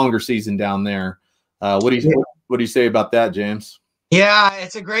 but longer season down there. What do you say about that, James? Yeah,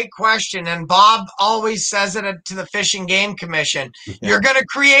 it's a great question. And Bob always says it to the Fish and Game Commission. Yeah. You're going to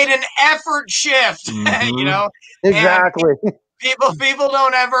create an effort shift, Exactly. People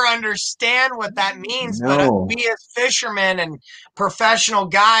don't ever understand what that means, but we as fishermen and professional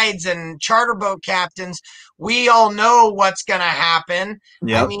guides and charter boat captains, we all know what's going to happen.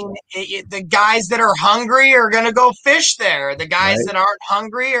 Yep. I mean, the guys that are hungry are going to go fish there. The guys that aren't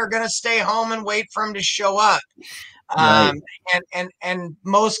hungry are going to stay home and wait for them to show up. And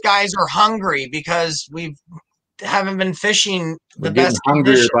most guys are hungry because we haven't been fishing the best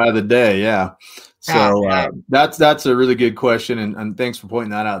hungrier by the day. Yeah. So that's a really good question, and thanks for pointing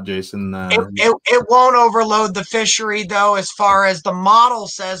that out, Jason. It won't overload the fishery though, as far as the model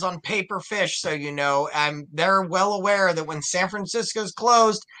says on paper fish. So they're well aware that when San Francisco's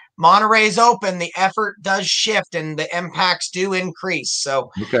closed, Monterey's open, the effort does shift and the impacts do increase.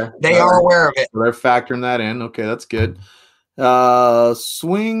 So they are aware of it. So they're factoring that in. Okay, that's good.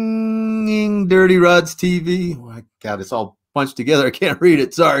 Swinging Dirty Rods TV. Oh, God, it's all bunched together. I can't read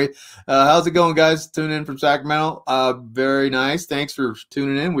it. Sorry. How's it going, guys? Tuning in from Sacramento. Very nice. Thanks for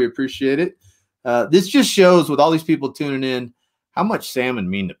tuning in. We appreciate it. This just shows, with all these people tuning in, how much salmon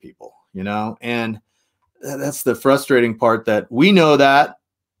mean to people, and that's the frustrating part, that we know that.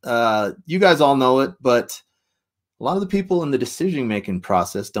 You guys all know it, but a lot of the people in the decision-making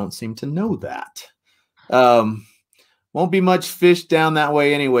process don't seem to know that. Won't be much fish down that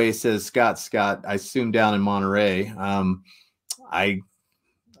way anyway, says Scott. I assume down in Monterey. I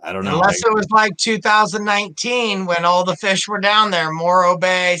don't know. Unless it was like 2019 when all the fish were down there, Morro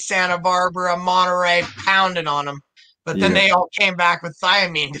Bay, Santa Barbara, Monterey, pounding on them. But then they all came back with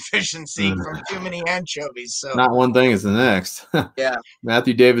thiamine deficiency from too many anchovies. So not one thing is the next. Yeah.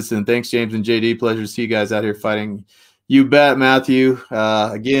 Matthew Davidson, thanks, James and JD. Pleasure to see you guys out here fighting. You bet, Matthew.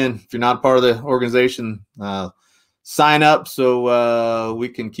 Again, if you're not part of the organization, sign up so we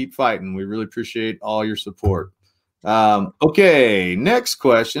can keep fighting. We really appreciate all your support. Okay, next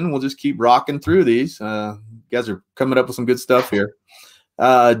question. We'll just keep rocking through these. You guys are coming up with some good stuff here.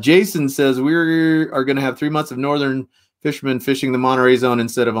 Jason says we are going to have 3 months of northern fishermen fishing the Monterey Zone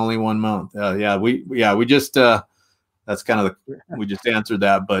instead of only 1 month. We just that's kind of we just answered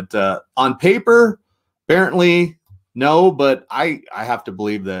that. But on paper, apparently no. But I have to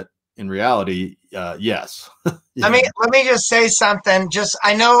believe that in reality, yes. Yeah. Let me just say something.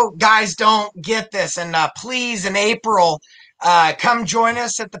 I know guys don't get this, and please, in April, come join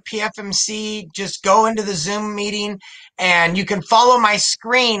us at the PFMC. Just go into the Zoom meeting, and you can follow my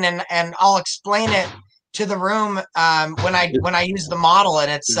screen, and I'll explain it to the room when I use the model.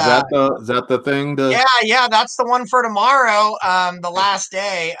 And it's is that the thing? Yeah, that's the one for tomorrow, the last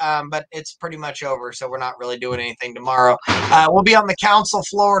day. But it's pretty much over, so we're not really doing anything tomorrow. We'll be on the council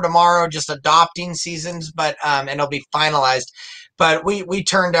floor tomorrow, just adopting seasons, but and it'll be finalized. But we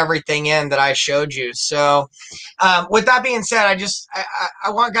turned everything in that I showed you. So with that being said, I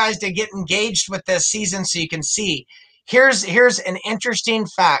want guys to get engaged with this season so you can see. Here's an interesting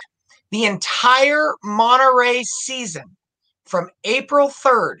fact. The entire Monterey season from April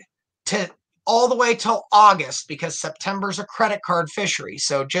 3rd to all the way till August, because September's a credit card fishery.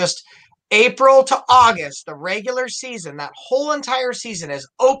 So just April to August, the regular season, that whole entire season, as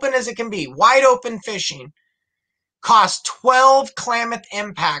open as it can be, wide open fishing. cost 12 Klamath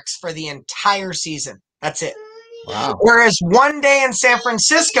impacts for the entire season. That's it. Wow. Whereas one day in San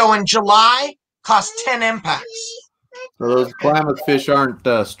Francisco in July costs 10 impacts. So those Klamath fish aren't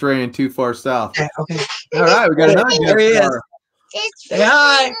straying too far south. Okay. All right, we got another There he is. Say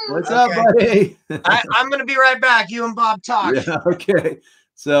hi. What's up, buddy? I'm going to be right back. You and Bob talk. Yeah, okay.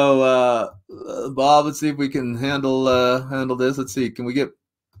 So, Bob, let's see if we can handle this. Let's see. Can we get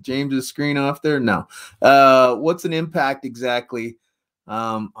James's screen off there? No. What's an impact exactly?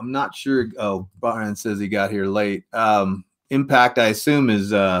 I'm not sure. Oh, Brian says he got here late. Impact, I assume,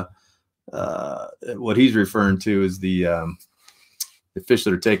 is what he's referring to is the fish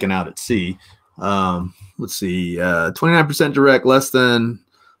that are taken out at sea. Let's see. 29% direct, less than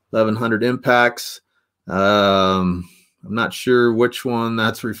 1,100 impacts. I'm not sure which one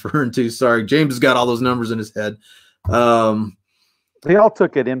that's referring to. Sorry, James has got all those numbers in his head. They all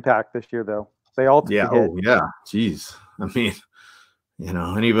took an impact this year, though. They all took yeah. a hit. Oh, yeah. Jeez. I mean,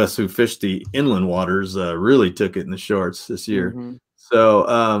 any of us who fished the inland waters really took it in the shorts this year. Mm-hmm.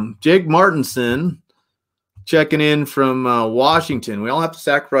 So, Jake Martinson checking in from Washington. We all have to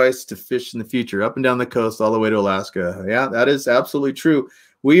sacrifice to fish in the future, up and down the coast, all the way to Alaska. Yeah, that is absolutely true.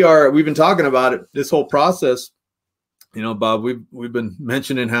 We've been talking about it, this whole process. Bob, we've been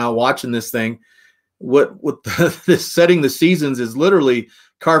mentioning how watching this thing, this setting the seasons is literally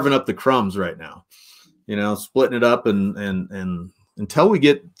carving up the crumbs right now. Splitting it up and until we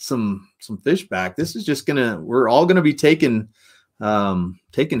get some fish back, this is just we're all gonna be taking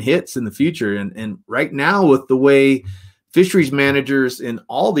hits in the future. And right now, with the way fisheries managers in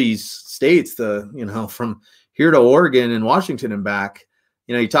all these states, from here to Oregon and Washington and back,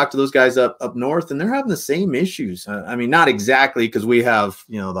 you talk to those guys up north, and they're having the same issues. I mean, not exactly, because we have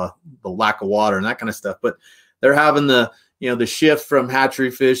the lack of water and that kind of stuff, but they're having the shift from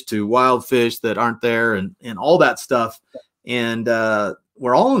hatchery fish to wild fish that aren't there, and all that stuff. And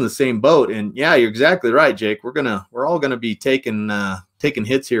we're all in the same boat. And yeah, you're exactly right, Jake. We're all gonna be taking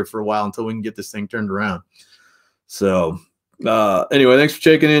hits here for a while until we can get this thing turned around. So anyway, thanks for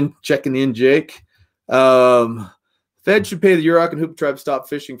checking in, Jake. Fed should pay the Yurok and Hoop tribe stop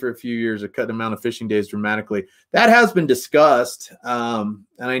fishing for a few years or cut the amount of fishing days dramatically. That has been discussed. And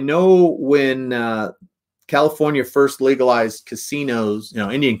I know when California first legalized casinos,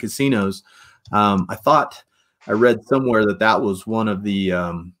 Indian casinos, I thought I read somewhere that was one of the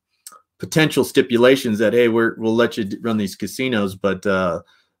potential stipulations that, hey, we'll let you run these casinos, but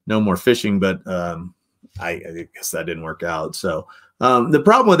no more fishing. But I guess that didn't work out. So the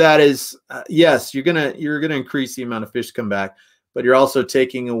problem with that is, yes, you're gonna increase the amount of fish come back, but you're also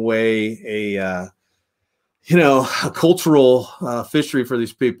taking away a cultural fishery for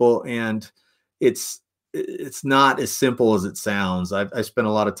these people, and it's not as simple as it sounds. I spent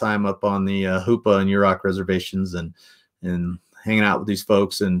a lot of time up on the Hoopa and Yurok reservations and hanging out with these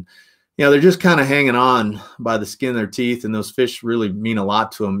folks, and they're just kind of hanging on by the skin of their teeth, and those fish really mean a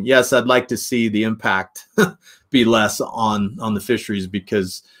lot to them. Yes, I'd like to see the impact be less on the fisheries,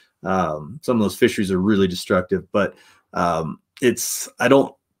 because some of those fisheries are really destructive, but I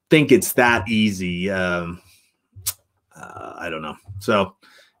don't think it's that easy. I don't know. So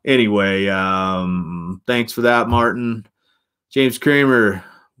anyway, thanks for that, Martin. James Kramer,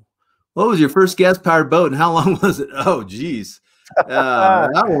 what was your first gas-powered boat and how long was it? Oh, geez.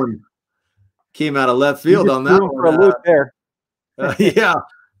 That one came out of left field on that one. For a loop there. Yeah.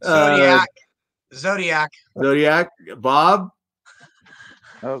 Zodiac. Bob?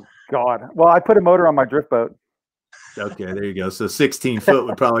 Oh, God. Well, I put a motor on my drift boat. Okay, there you go. So 16 foot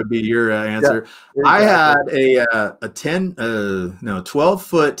would probably be your answer. Yeah, exactly. I had a 12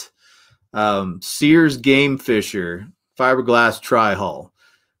 foot Sears Game Fisher fiberglass tri-hull,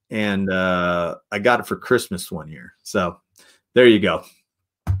 and I got it for Christmas one year. So there you go.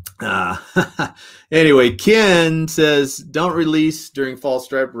 Anyway, Ken says don't release during fall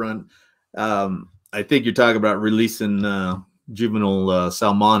stripe run. I think you're talking about releasing juvenile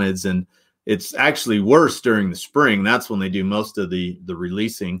salmonids, and it's actually worse during the spring. That's when they do most of the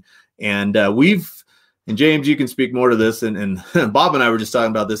releasing. And James, you can speak more to this. And Bob and I were just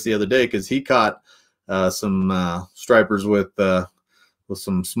talking about this the other day, because he caught some stripers with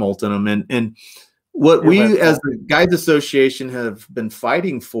some smolt in them. And what we as the Guides Association have been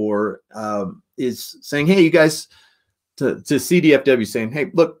fighting for is saying, hey, you guys, to CDFW, saying,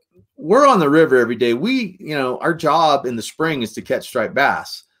 hey, look, we're on the river every day. Our job in the spring is to catch striped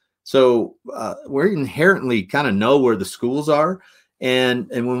bass. So we inherently kind of know where the schools are. And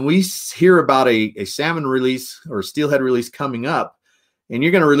when we hear about a salmon release or steelhead release coming up, and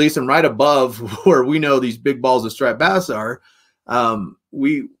you're going to release them right above where we know these big balls of striped bass are,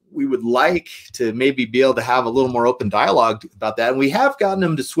 we we would like to maybe be able to have a little more open dialogue about that. And we have gotten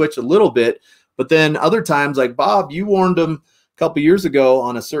them to switch a little bit, but then other times, like Bob, you warned them a couple years ago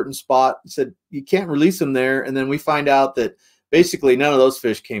on a certain spot, said you can't release them there. And then we find out that basically none of those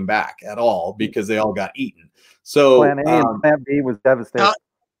fish came back at all because they all got eaten. So Plan A and Plan B was devastating.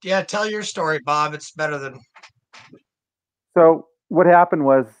 Tell your story, Bob. It's better than. So what happened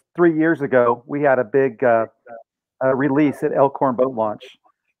was 3 years ago, we had a big release at Elkhorn Boat Launch,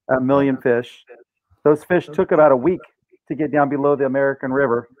 1 million fish. Those fish took about a week to get down below the American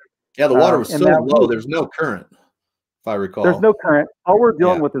River. Yeah, the water was so low. There's no current, if I recall. There's no current. All we're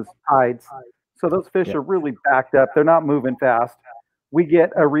dealing with is tides. So those fish are really backed up. They're not moving fast. We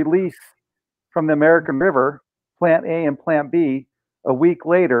get a release from the American River, Plant A and Plant B, a week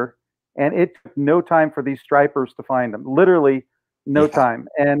later, and it took no time for these stripers to find them. Literally no time.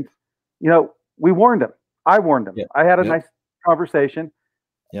 And, you know, we warned them. I warned them. I had a nice conversation.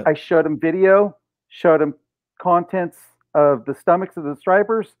 I showed them video, showed them contents of the stomachs of the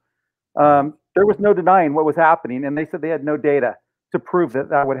stripers. There was no denying what was happening, and they said they had no data to prove that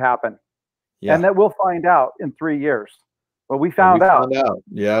that would happen. And that we'll find out in 3 years. But we found out.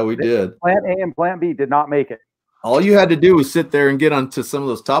 Yeah, we did. Plant A and Plant B did not make it. All you had to do was sit there and get onto some of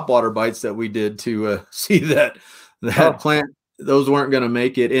those topwater bites that we did to see that plant, those weren't going to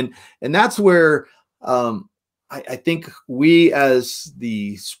make it. And that's where I think we as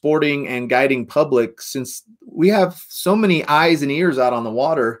the sporting and guiding public, since we have so many eyes and ears out on the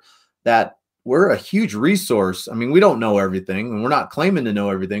water, that we're a huge resource. I mean, we don't know everything, and we're not claiming to know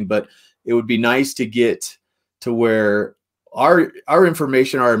everything, but it would be nice to get to where our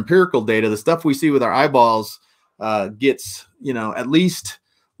information, our empirical data, the stuff we see with our eyeballs, gets, you know, at least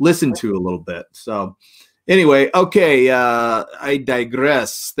listened to a little bit. So anyway, okay, I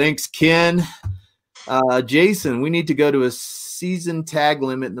digress. Thanks, Ken. Jason, we need to go to a season tag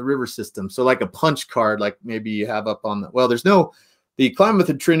limit in the river system. So like a punch card, like maybe you have up on the, well, there's no, the Klamath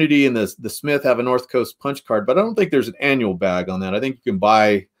and Trinity and the Smith have a North Coast punch card, but I don't think there's an annual bag on that. I think you can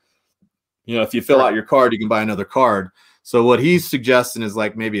buy, you know, if you fill out your card, you can buy another card. So what he's suggesting is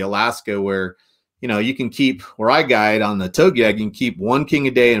like maybe Alaska, where, you know, you can keep, where I guide on the Togag, you can keep 1 king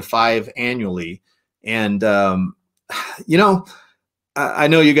a day and 5 annually. And, you know, I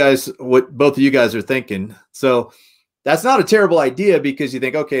know you guys, what both of you guys are thinking. So that's not a terrible idea, because you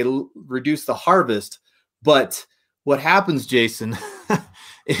think, okay, reduce the harvest. But what happens, Jason,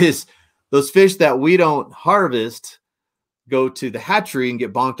 is those fish that we don't harvest go to the hatchery and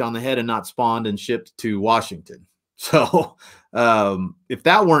get bonked on the head and not spawned and shipped to Washington. So if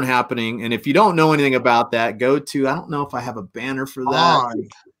that weren't happening, and if you don't know anything about that, go to, I don't know if I have a banner for that.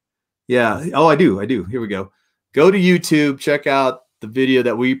 Yeah. Oh, I do. Here we go. Go to YouTube, check out the video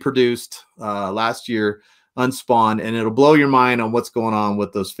that we produced last year, Unspawned, and it'll blow your mind on what's going on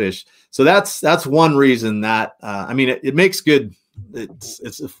with those fish. So that's one reason that, I mean, it makes good,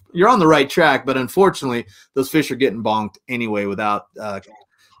 you're on the right track, but unfortunately those fish are getting bonked anyway without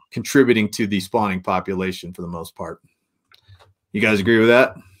contributing to the spawning population for the most part. You guys agree with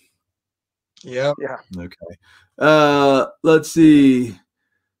that? Yeah. Okay. Let's see.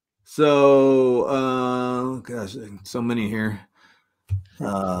 So, gosh, so many here.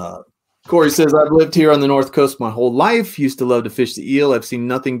 Corey says, I've lived here on the North Coast my whole life. Used to love to fish the eel. I've seen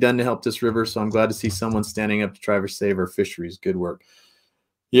nothing done to help this river, so I'm glad to see someone standing up to try to save our fisheries. Good work.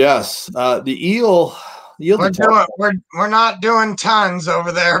 Yes, the eel. We're not doing tons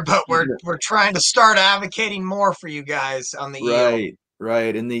over there, but we're trying to start advocating more for you guys on the eel.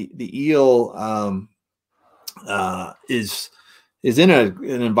 Right. And the eel is in an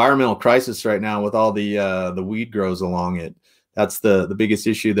environmental crisis right now with all the weed grows along it. That's the biggest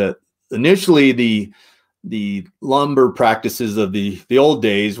issue. That initially the lumber practices of the old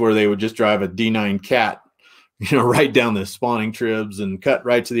days, where they would just drive a D9 cat, you know, right down the spawning tribs and cut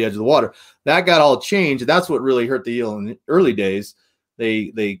right to the edge of the water. That got all changed. That's what really hurt the eel in the early days.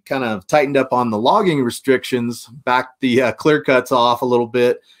 They kind of tightened up on the logging restrictions, backed the clear cuts off a little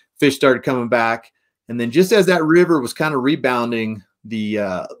bit. Fish started coming back, and then just as that river was kind of rebounding,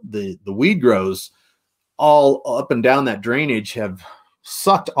 the weed grows all up and down that drainage have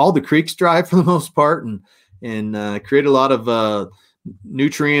sucked all the creeks dry for the most part, and created a lot of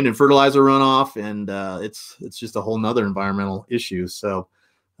nutrient and fertilizer runoff, and it's just a whole nother environmental issue. So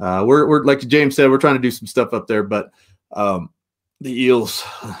we're like James said, we're trying to do some stuff up there, but the eels,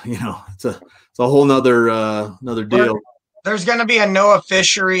 you know, it's a whole nother deal. There's going to be a NOAA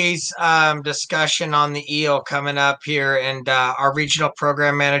fisheries discussion on the eel coming up here, and our regional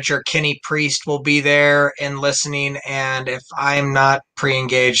program manager Kenny Priest will be there and listening, and if I'm not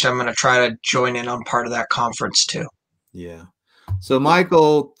pre-engaged, I'm going to try to join in on part of that conference too. Yeah. So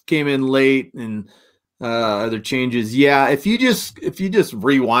Michael came in late and other changes. Yeah, if you just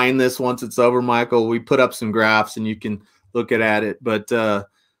rewind this once it's over, Michael, we put up some graphs and you can look at it. But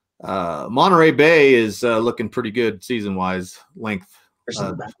Monterey Bay is looking pretty good season-wise length.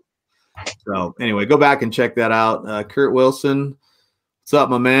 So anyway, go back and check that out. Kurt Wilson, what's up,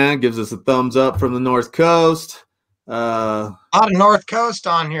 my man? Gives us a thumbs up from the North Coast. A lot of North Coast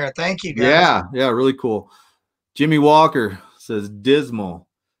on here. Thank you, guys. Yeah, really cool. Jimmy Walker says dismal.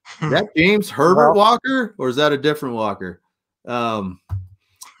 Is that James Herbert Walker or is that a different Walker?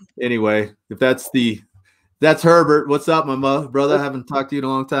 Anyway, if that's Herbert. What's up, my brother? I haven't talked to you in a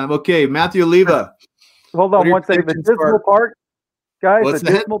long time. Okay, Matthew Oliva. Hold on one second. The dismal part, guys. What's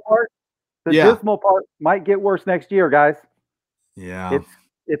the dismal part. The dismal part might get worse next year, guys. Yeah,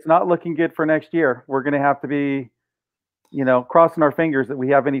 it's not looking good for next year. We're going to have to be, crossing our fingers that we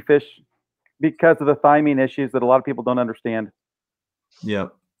have any fish because of the thymine issues that a lot of people don't understand.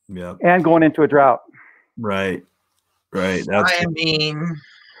 Yep. And going into a drought. Right.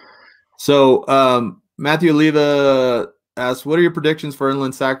 So, Matthew Oliva asks, what are your predictions for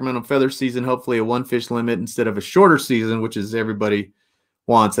inland Sacramento feather season? Hopefully a 1 fish limit instead of a shorter season, which is everybody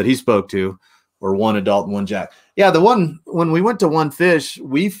wants that he spoke to, or 1 adult and 1 jack. Yeah, when we went to 1 fish,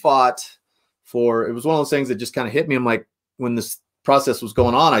 we fought for, it was one of those things that just kind of hit me. I'm like, when this process was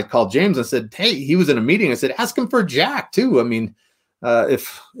going on, I called James and said, hey, he was in a meeting. I said, ask him for a jack too. I mean,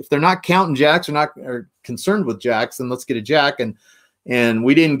 if they're not counting jacks or not are concerned with jacks, then let's get a jack. And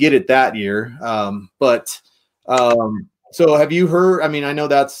we didn't get it that year. So have you heard, I mean, I know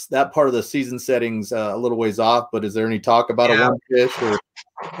that part of the season settings a little ways off, but is there any talk about a 1 fish? Or?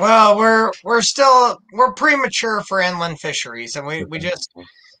 Well, we're premature for inland fisheries, and we just,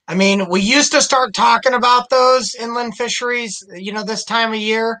 I mean, we used to start talking about those inland fisheries, this time of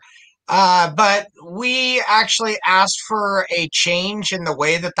year. But we actually asked for a change in the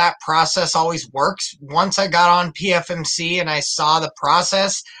way that process always works. Once I got on PFMC and I saw the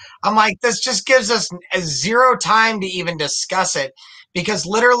process, I'm like, this just gives us zero time to even discuss it, because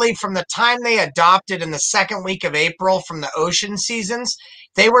literally from the time they adopted in the second week of April from the ocean seasons,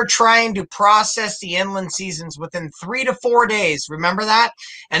 they were trying to process the inland seasons within 3 to 4 days. Remember that?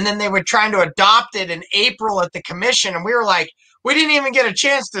 And then they were trying to adopt it in April at the commission. And we were like, we didn't even get a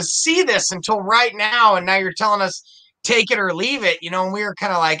chance to see this until right now. And now you're telling us take it or leave it, and we were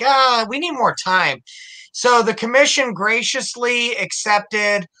kind of like, we need more time. So the commission graciously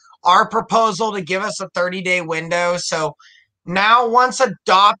accepted our proposal to give us a 30-day window. So now once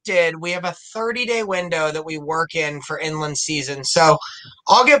adopted, we have a 30-day window that we work in for inland season. So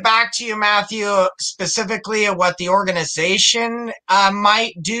I'll get back to you, Matthew, specifically at what the organization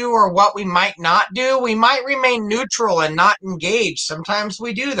might do or what we might not do. We might remain neutral and not engage. Sometimes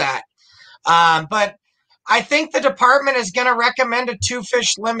we do that. But I think the department is going to recommend a 2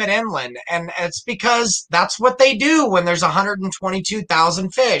 fish limit inland, and it's because that's what they do when there's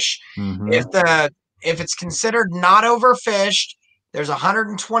 122,000 fish. Mm-hmm. If it's considered not overfished, there's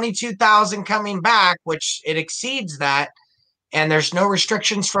 122,000 coming back, which it exceeds that, and there's no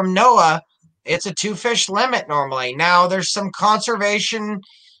restrictions from NOAA. It's a 2 fish limit normally. Now, there's some conservation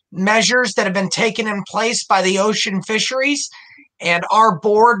measures that have been taken in place by the ocean fisheries, and our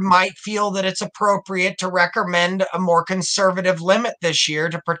board might feel that it's appropriate to recommend a more conservative limit this year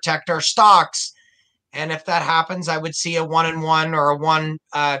to protect our stocks. And if that happens, I would see a 1-in-1 or a 1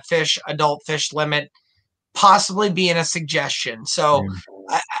 adult fish limit possibly being a suggestion. So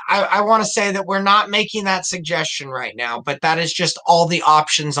I want to say that we're not making that suggestion right now, but that is just all the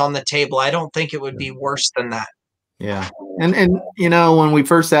options on the table. I don't think it would be worse than that. Yeah. And when we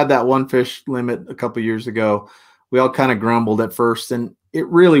first had that 1 fish limit a couple of years ago, we all kind of grumbled at first, and it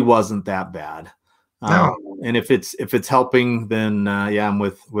really wasn't that bad. No. And if it's helping, then I'm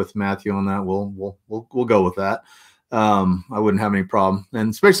with Matthew on that. We'll go with that. I wouldn't have any problem, and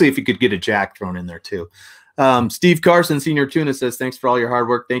especially if you could get a jack thrown in there too. Steve Carson, Senior Tuna, says thanks for all your hard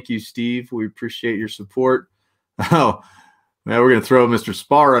work. Thank you, Steve. We appreciate your support. Oh man, we're gonna throw Mr.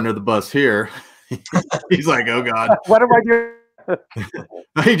 Spar under the bus here. He's like, oh God, what am I doing?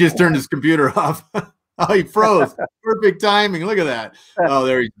 He just turned his computer off. Oh, he froze. Perfect timing. Look at that. Oh,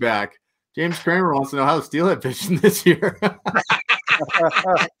 there he's back. James Kramer wants to know how steelhead fishing this year.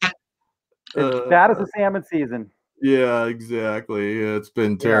 It's bad as the salmon season. Yeah, exactly. Yeah, it's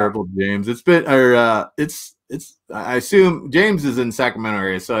been terrible, James. It's been, it's. I assume James is in Sacramento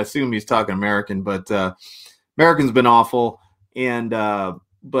area, so I assume he's talking American. But American's been awful, and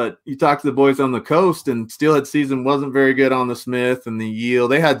but you talk to the boys on the coast, and steelhead season wasn't very good on the Smith and the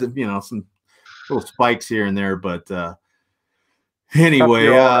yield. They had some little spikes here and there, but anyway,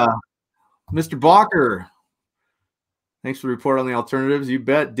 Mr. Balker, Thanks for the report on the alternatives. You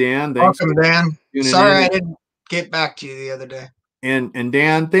bet, Dan. Thanks. Welcome, Dan. Sorry I didn't get back to you the other day. And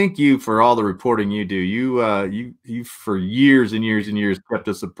Dan, thank you for all the reporting you do. You for years and years and years kept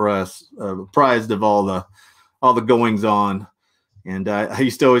us apprised of all the goings on. And I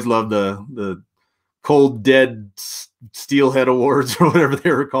used to always love the cold dead steelhead awards or whatever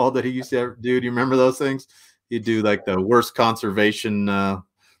they were called that he used to do. Do you remember those things? He'd do like the worst conservation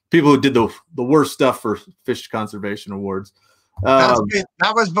people who did the worst stuff for fish conservation awards.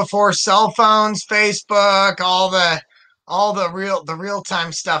 That was before cell phones, Facebook, all the real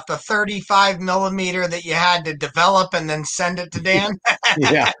time stuff. The 35 millimeter that you had to develop and then send it to Dan.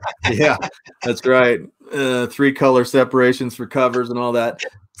 yeah, that's right. 3 color separations for covers and all that.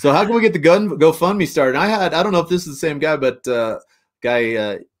 So how can we get the GoFundMe started? I don't know if this is the same guy, but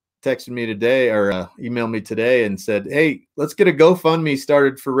guy texted me today or emailed me today and said, "Hey, let's get a GoFundMe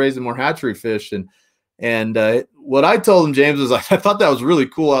started for raising more hatchery fish." And what I told him, James, was I thought that was really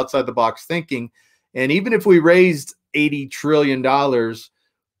cool outside the box thinking. And even if we raised $80 trillion,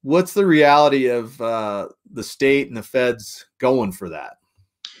 what's the reality of the state and the feds going for that?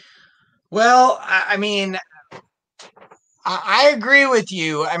 Well, I mean, I agree with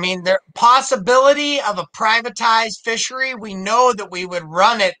you. I mean, the possibility of a privatized fishery, we know that we would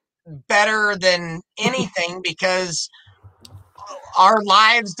run it better than anything because our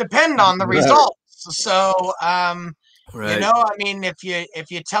lives depend on the results. So, you know, I mean,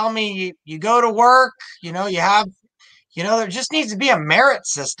 if you tell me you go to work, you know, there just needs to be a merit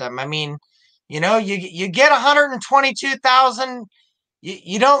system. I mean, you know, you get 122,000.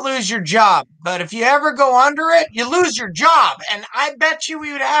 You don't lose your job, but if you ever go under it, you lose your job. And I bet you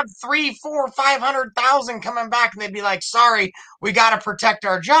we would have 300,000, 400,000, 500,000 coming back, and they'd be like, "Sorry, we got to protect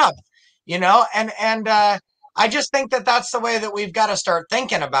our job," you know. And I just think that that's the way that we've got to start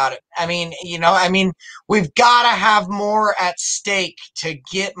thinking about it. I mean, you know, we've got to have more at stake to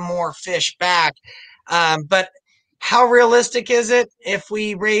get more fish back. But how realistic is it if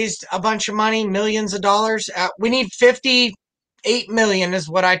we raised a bunch of money, millions of dollars? We need 58 million is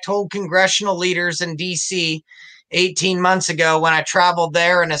what I told congressional leaders in DC 18 months ago when I traveled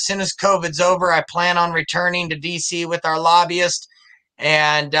there. And as soon as COVID's over, I plan on returning to DC with our lobbyist.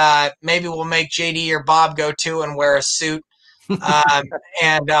 And maybe we'll make JD or Bob go too and wear a suit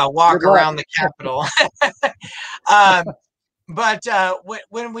and walk around the Capitol. But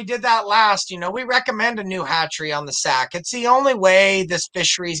when we did that last, you know, we recommend a new hatchery on the Sac. It's the only way this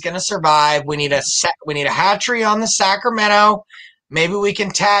fishery is going to survive. We need a hatchery on the Sacramento. Maybe we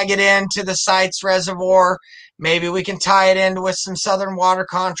can tag it into the Sites Reservoir. Maybe we can tie it in with some Southern Water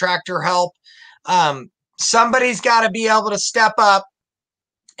contractor help. Somebody's got to be able to step up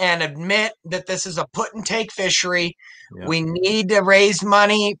and admit that this is a put and take fishery. Yeah. We need to raise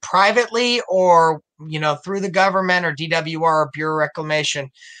money privately or, you know, through the government or DWR or Bureau of Reclamation.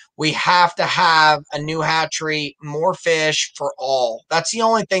 We have to have a new hatchery, more fish for all. That's the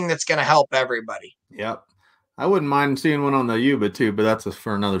only thing that's going to help everybody. Yep. I wouldn't mind seeing one on the Yuba too, but that's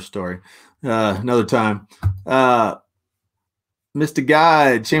for another story, another time. Mr.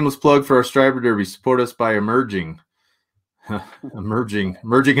 Guide, shameless plug for our Striper Derby. Support us by emerging out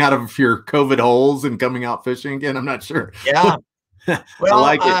of your COVID holes and coming out fishing again. I'm not sure. Yeah. Well, I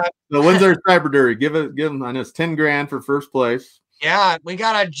like it. So when's our Striper Derby? Give them. I know it's 10 grand for first place. Yeah, we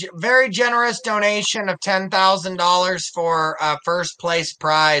got a very generous donation of $10,000 for first place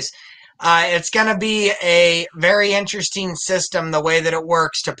prize. It's going to be a very interesting system, the way that it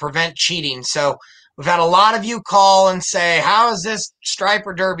works to prevent cheating. So we've had a lot of you call and say, how is this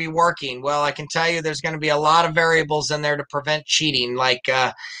Striper Derby working? Well, I can tell you there's going to be a lot of variables in there to prevent cheating. Like,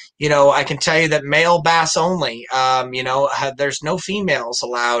 you know, I can tell you that male bass only, you know, there's no females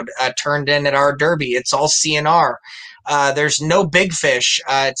allowed turned in at our derby. It's all CNR. There's no big fish.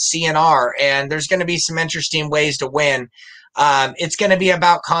 It's CNR. And there's going to be some interesting ways to win. It's going to be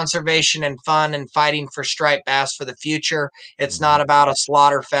about conservation and fun and fighting for striped bass for the future. It's not about a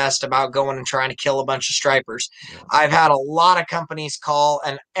slaughter fest about going and trying to kill a bunch of stripers. Yeah. I've had a lot of companies call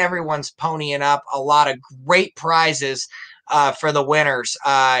and everyone's ponying up a lot of great prizes for the winners,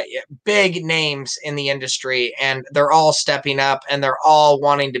 big names in the industry, and they're all stepping up and they're all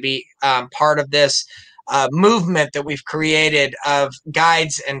wanting to be part of this movement that we've created of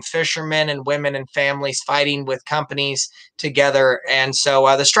guides and fishermen and women and families fighting with companies together. And so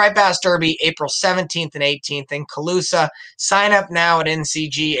the Striped Bass Derby, April 17th and 18th in Colusa. Sign up now at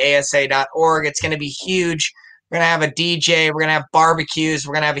ncgasa.org. It's going to be huge. We're going to have a DJ. We're going to have barbecues.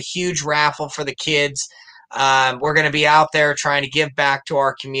 We're going to have a huge raffle for the kids. We're going to be out there trying to give back to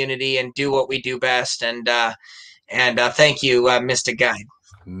our community and do what we do best. And thank you, Mr. Guide.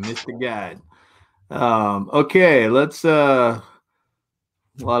 Mr. Guide. Okay, let's a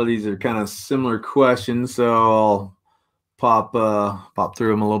lot of these are kind of similar questions, so I'll pop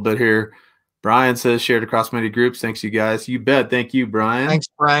through them a little bit here. Brian says shared across many groups. Thanks, you guys. You bet. Thank you, Brian. Thanks,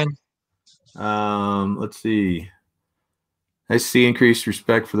 Brian. Let's see. I see increased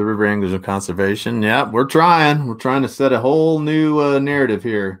respect for the river anglers and conservation. Yeah, we're trying. We're trying to set a whole new narrative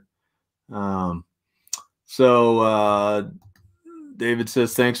here. David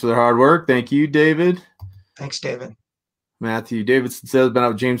says thanks for their hard work. Thank you, David. Thanks, David. Matthew Davidson says been out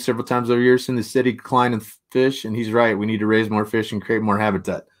with James several times over years in the steady decline in fish, and he's right. We need to raise more fish and create more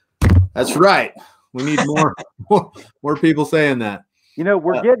habitat. That's right. We need more people saying that. You know,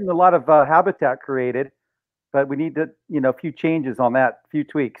 we're getting a lot of habitat created, but we need to, a few changes on that, a few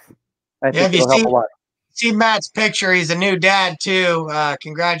tweaks. I think it'll help a lot. See Matt's picture. He's a new dad too.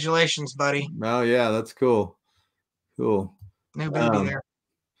 Congratulations, buddy. Oh yeah, that's cool. Cool. New baby there.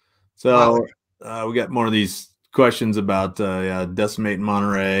 So we got more of these questions about decimating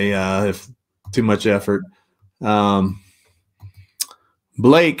Monterey if too much effort.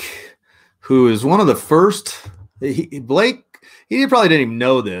 Blake, who is one of the first, Blake, he probably didn't even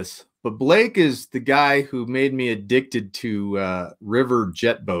know this, but Blake is the guy who made me addicted to river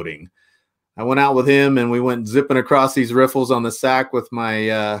jet boating. I went out with him and we went zipping across these riffles on the Sac with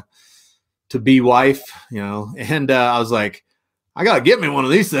my to-be wife, and I was like, I got to get me one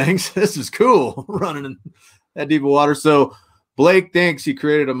of these things. This is cool, running in that deep water. So, Blake, thanks. You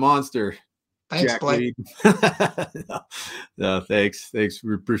created a monster. Thanks, Jack Blake. No, thanks.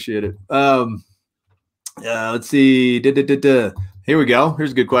 We appreciate it. Let's see. Here we go.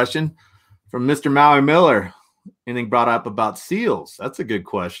 Here's a good question from Mr. Maui Miller. Anything brought up about seals? That's a good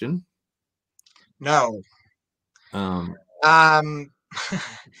question. No. This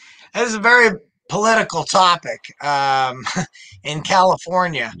is a very political topic in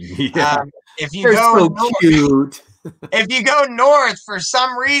California. Yeah. If you go north, if you go north, for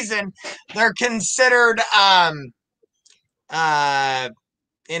some reason, they're considered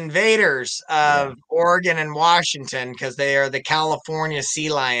invaders of Oregon and Washington because they are the California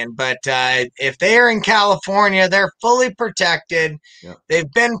sea lion. But if they are in California, they're fully protected. Yep.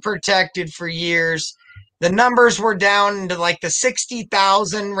 They've been protected for years. The numbers were down into like the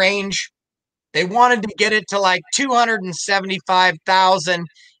 60,000 range. They wanted to get it to like 275,000,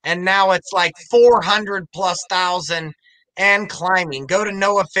 and now it's like 400,000+ and climbing. Go to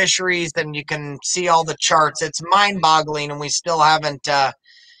NOAA Fisheries and you can see all the charts. It's mind-boggling, and we still haven't done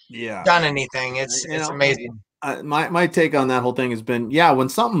anything. It's amazing. My take on that whole thing has been, when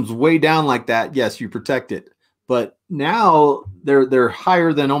something's way down like that, yes, you protect it. But now they're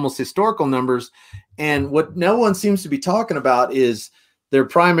higher than almost historical numbers, and what no one seems to be talking about is their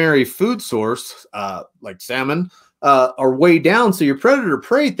primary food source, like salmon, are way down. So your predator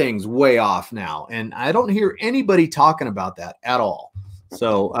prey thing's way off now. And I don't hear anybody talking about that at all.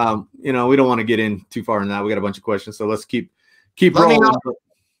 So, we don't want to get in too far in that. We got a bunch of questions. So let's keep rolling.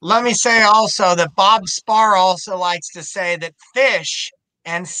 Let me say also that Bob Spar also likes to say that fish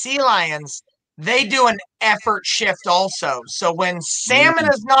and sea lions, they do an effort shift also. So when salmon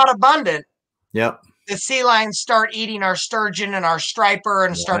is not abundant, the sea lions start eating our sturgeon and our striper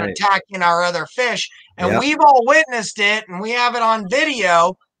and start attacking our other fish. And we've all witnessed it, and we have it on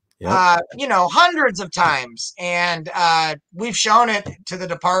video, hundreds of times. And we've shown it to the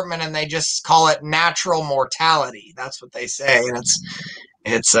department, and they just call it natural mortality. That's what they say. And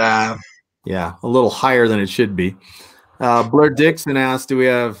it's a little higher than it should be. Blair Dixon asked, do we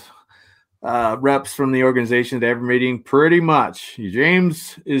have reps from the organization at every meeting? Pretty much.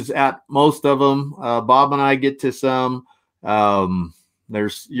 James is at most of them. Bob and I get to some.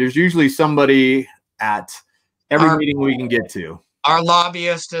 There's usually somebody at every meeting we can get to. Our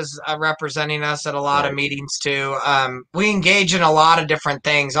lobbyist is representing us at a lot of meetings too. We engage in a lot of different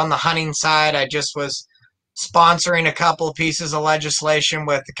things. On the hunting side, I just was sponsoring a couple of pieces of legislation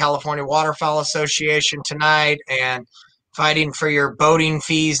with the California Waterfowl Association tonight, and fighting for your boating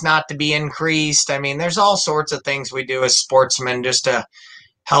fees not to be increased. I mean, there's all sorts of things we do as sportsmen just to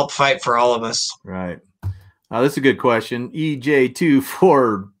help fight for all of us. Right. This is a good question.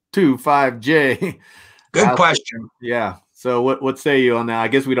 EJ2425J. Good question. Yeah. So what say you on that? I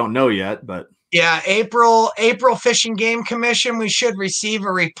guess we don't know yet, but. Yeah, April Fish and Game Commission, we should receive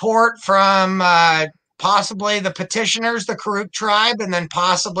a report from possibly the petitioners, the Karuk tribe, and then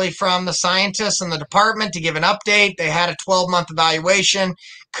possibly from the scientists and the department to give an update. They had a 12-month evaluation.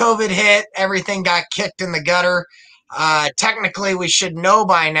 COVID hit. Everything got kicked in the gutter. Technically, we should know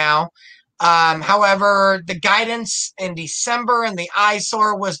by now. However, the guidance in December and the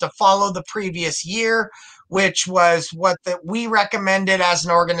eyesore was to follow the previous year. which was what we recommended as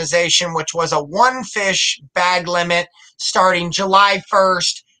an organization, which was a 1 fish bag limit starting July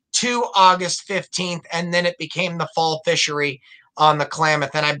 1st to August 15th, and then it became the fall fishery on the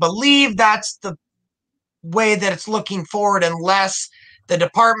Klamath. And I believe that's the way that it's looking forward, unless the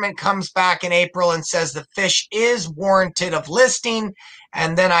department comes back in April and says the fish is warranted of listing,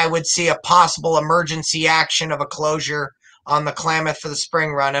 and then I would see a possible emergency action of a closure on the Klamath for the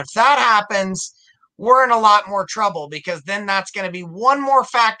spring run. If that happens, we're in a lot more trouble, because then that's going to be one more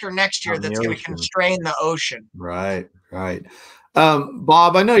factor next year that's going to constrain the ocean. Right, right.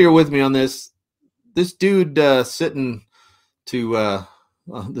 Bob, I know you're with me on this. This dude sitting to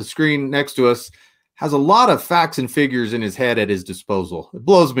the screen next to us has a lot of facts and figures in his head at his disposal. It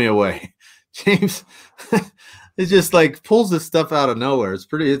blows me away. James, it just like pulls this stuff out of nowhere.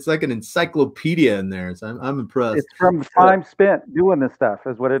 It's like an encyclopedia in there. I'm impressed. It's from the time spent doing this stuff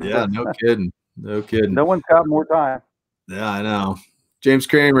is what it is. Yeah, no kidding. No kidding. No one's got more time. Yeah, I know. James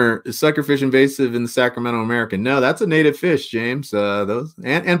Kramer, is suckerfish invasive in the Sacramento American? No, that's a native fish, James. Those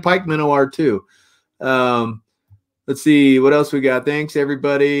and pike minnow are too. Let's see what else we got. Thanks,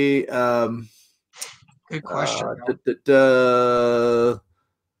 everybody. Good question.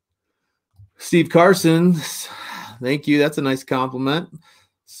 Steve Carson, thank you. That's a nice compliment.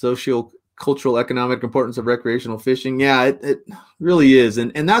 Social, cultural, economic importance of recreational fishing. Yeah, it really is.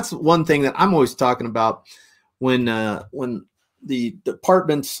 And that's one thing that I'm always talking about when the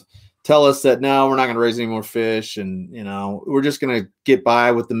departments tell us that no, we're not going to raise any more fish, and we're just going to get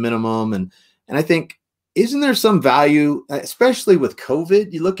by with the minimum. And I think, isn't there some value, especially with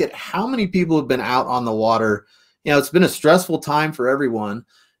COVID? You look at how many people have been out on the water. It's been a stressful time for everyone,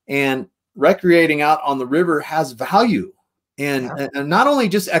 and recreating out on the river has value, and not only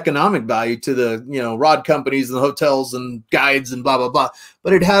just economic value to the rod companies and the hotels and guides and blah blah blah,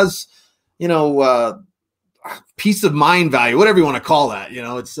 but it has peace of mind value, whatever you want to call that.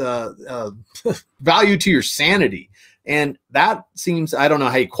 It's value to your sanity. And that seems, I don't know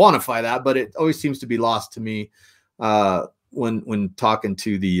how you quantify that, but it always seems to be lost to me when talking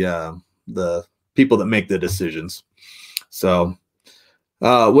to the people that make the decisions. So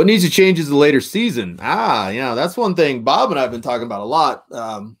what needs to change is the later season. That's one thing Bob and I have been talking about a lot,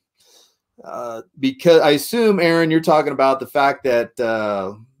 because I assume, Aaron, you're talking about the fact that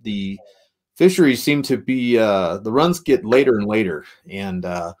the fisheries seem to be, the runs get later and later. And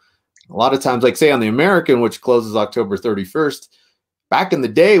a lot of times, like say on the American, which closes October 31st, back in the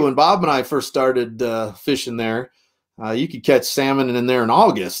day when Bob and I first started fishing there, you could catch salmon in there in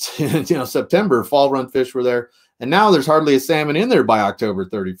August, September, fall run fish were there. And now there's hardly a salmon in there by October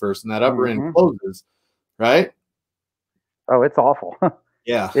 31st, and that upper end closes, right? Oh, it's awful.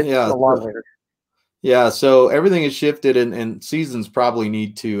 Yeah. It's a lot later. Yeah. So everything is shifted, and seasons probably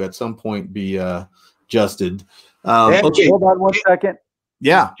need to at some point be adjusted. Okay. Hold on one second.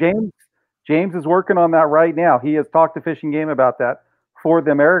 Yeah. James is working on that right now. He has talked to Fish and Game about that for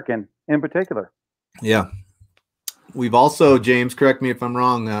the American in particular. Yeah. We've also, James, correct me if I'm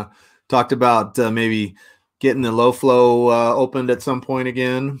wrong, talked about maybe getting the low flow opened at some point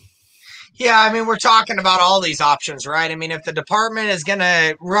again. Yeah, I mean, we're talking about all these options, right? I mean, if the department is going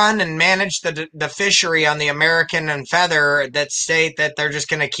to run and manage the fishery on the American and Feather that state that they're just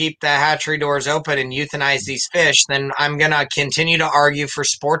going to keep the hatchery doors open and euthanize these fish, then I'm going to continue to argue for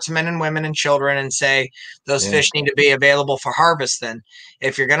sportsmen and women and children and say those fish need to be available for harvest. Then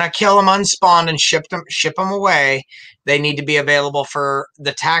if you're going to kill them unspawned and ship them away, they need to be available for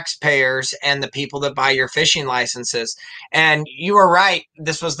the taxpayers and the people that buy your fishing licenses. And you are right.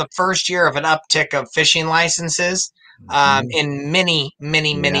 This was the first year of an uptick of fishing licenses in many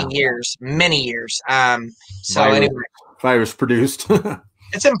years. So anyway, virus produced.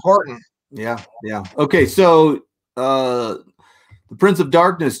 It's important. Yeah. Okay, so the Prince of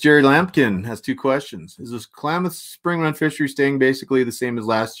Darkness, Jerry Lampkin, has two questions. Is this Klamath spring run fishery staying basically the same as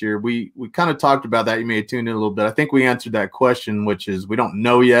last year? We kind of talked about that. You may have tuned in a little bit. I think we answered that question, which is we don't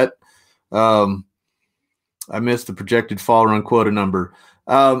know yet. I missed the projected fall run quota number.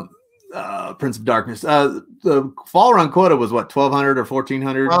 Prince of Darkness. The fall run quota was what, 1,200 or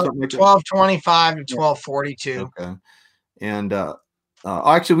 1,400? 1,225 to 1,242. Okay. And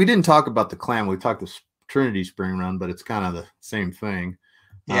actually, we didn't talk about the clam. We talked the Trinity spring run, but it's kind of the same thing.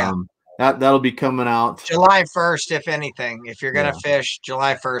 Yeah. That'll be coming out July 1st, if anything. If you're going to fish,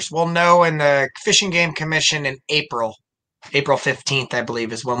 July 1st. We'll know in the Fish and Game Commission in April 15th, I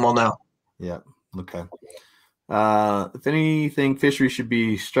believe, is when we'll know. Yeah. Okay. If anything, fisheries should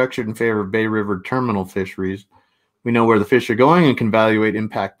be structured in favor of Bay River terminal fisheries. We know where the fish are going and can evaluate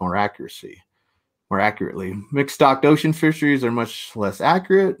impact more accurately. Mixed stocked ocean fisheries are much less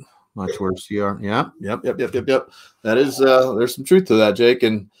accurate. much worse you are. Yeah, yep. That is there's some truth to that, Jake,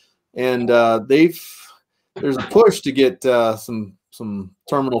 and there's a push to get some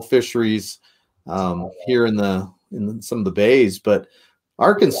terminal fisheries here in some of the bays, but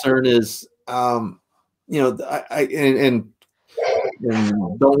our concern is and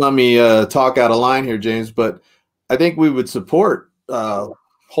don't let me talk out of line here, James, but I think we would support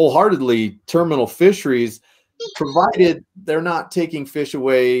wholeheartedly terminal fisheries, provided they're not taking fish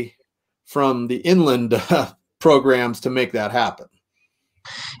away from the inland programs to make that happen.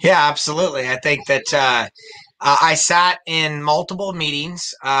 Yeah, absolutely. I think that I sat in multiple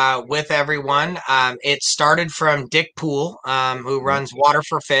meetings with everyone. It started from Dick Poole, who runs Water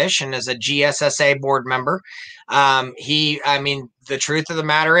for Fish and is a GSSA board member. The truth of the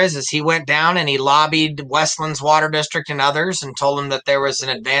matter is he went down and he lobbied Westlands Water District and others and told them that there was an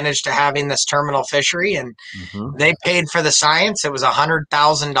advantage to having this terminal fishery, and they paid for the science. It was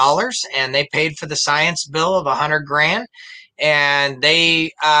 $100,000, and they paid for the science bill of $100,000, and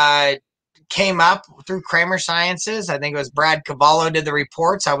they came up through Kramer Sciences. I think it was Brad Cavallo did the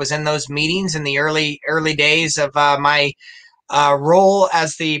reports. I was in those meetings in the early days of my role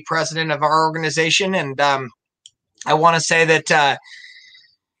as the president of our organization, and I want to say that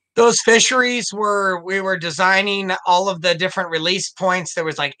those fisheries we were designing all of the different release points. There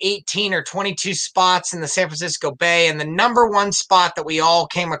was like 18 or 22 spots in the San Francisco Bay, and the number one spot that we all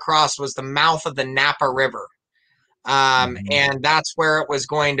came across was the mouth of the Napa River. And that's where it was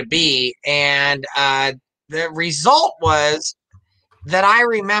going to be. And the result was that I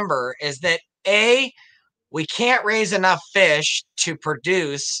remember is that we can't raise enough fish to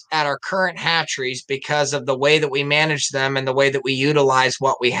produce at our current hatcheries because of the way that we manage them and the way that we utilize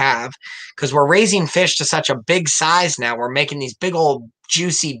what we have, because we're raising fish to such a big size now. We're making these big old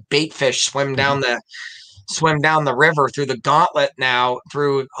juicy bait fish swim down the river through the gauntlet now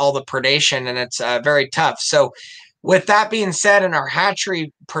through all the predation, and it's very tough. So with that being said, and our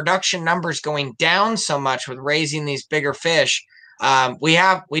hatchery production numbers going down so much with raising these bigger fish, we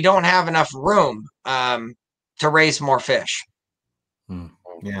don't have enough room to raise more fish.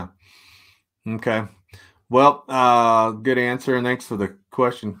 Yeah. Okay. Well, good answer, and thanks for the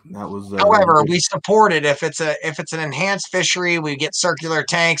question. That was. However, we support it if it's an enhanced fishery. We get circular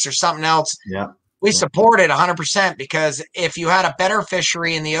tanks or something else. Yeah. We support it 100%, because if you had a better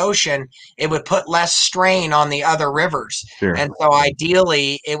fishery in the ocean, it would put less strain on the other rivers. Sure. And so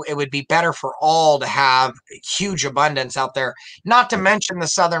ideally, it would be better for all to have huge abundance out there, not to mention the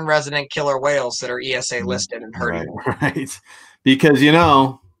southern resident killer whales that are ESA listed and hurting. Right. Because,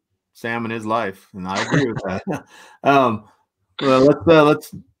 salmon is life, and I agree with that. Well,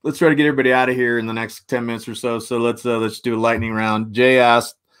 let's try to get everybody out of here in the next 10 minutes or so. So let's do a lightning round. Jay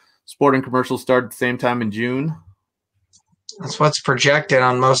asked, sporting commercials start at the same time in June? That's what's projected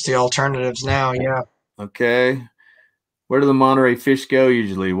on most of the alternatives now, yeah. Okay. Where do the Monterey fish go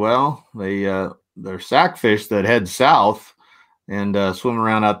usually? Well, they're sac fish that head south and swim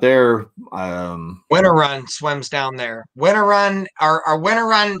around out there. Winter Run swims down there. Winter Run, our Winter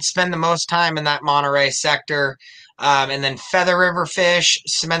Run spend the most time in that Monterey sector. And then Feather River fish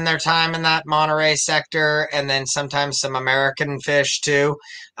spend their time in that Monterey sector, and then sometimes some American fish too.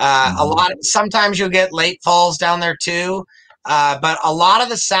 Sometimes you'll get late falls down there too. But a lot of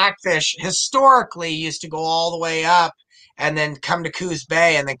the sac fish historically used to go all the way up and then come to Coos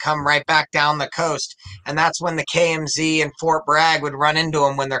Bay and then come right back down the coast. And that's when the KMZ and Fort Bragg would run into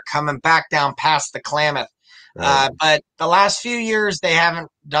them when they're coming back down past the Klamath. Right. But the last few years, they haven't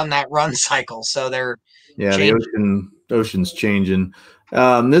done that run cycle. So they're changing. The ocean's changing.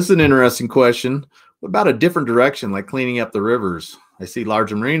 This is an interesting question. What about a different direction, like cleaning up the rivers? I see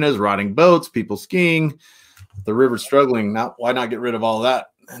large marinas, rotting boats, people skiing. The river's struggling. Why not get rid of all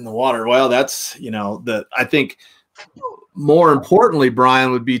that in the water? Well, that's, I think more importantly,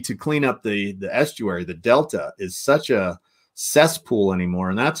 Brian, would be to clean up the estuary. The Delta is such a cesspool anymore.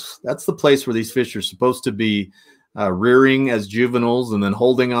 And that's the place where these fish are supposed to be rearing as juveniles and then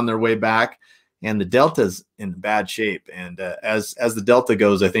holding on their way back. And the Delta's in bad shape. And as the Delta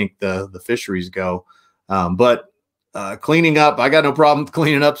goes, I think the fisheries go. But cleaning up, I got no problem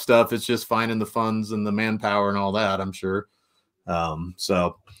cleaning up stuff. It's just finding the funds and the manpower and all that, I'm sure.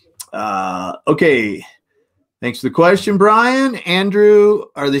 Okay. Thanks for the question, Brian. Andrew,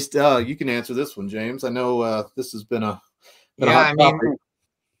 are they still? You can answer this one, James. I know this has been a hot topic.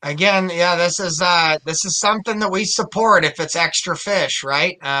 Again, yeah, this is something that we support if it's extra fish,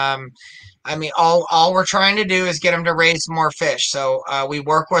 right? All we're trying to do is get them to raise more fish. So we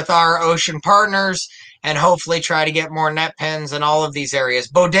work with our ocean partners and hopefully try to get more net pens in all of these areas.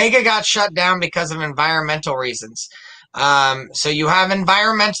 Bodega got shut down because of environmental reasons. So you have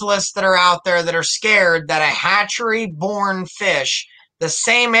environmentalists that are out there that are scared that a hatchery-born fish, the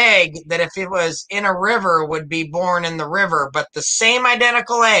same egg that if it was in a river would be born in the river, but the same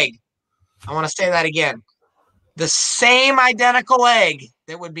identical egg, I want to say that again, the same identical egg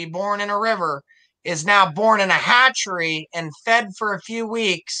that would be born in a river is now born in a hatchery and fed for a few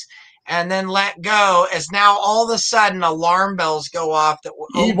weeks and then let go, as now all of a sudden alarm bells go off that,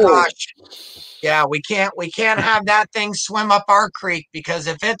 oh gosh, yeah, we can't have that thing swim up our creek, because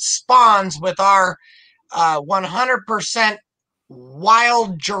if it spawns with our 100%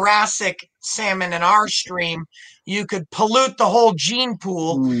 wild Jurassic salmon in our stream, you could pollute the whole gene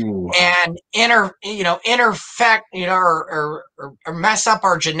pool. Ooh. And interfect, or mess up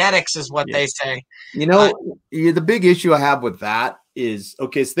our genetics, is what they say. The big issue I have with that is,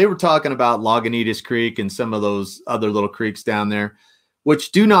 okay, so they were talking about Lagunitas Creek and some of those other little creeks down there,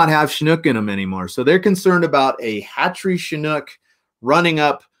 which do not have Chinook in them anymore. So they're concerned about a hatchery Chinook running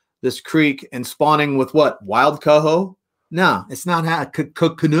up this creek and spawning with what? Wild coho? No, it's not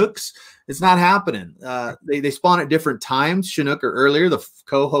Canucks. It's not happening. They spawn at different times. Chinook are earlier. The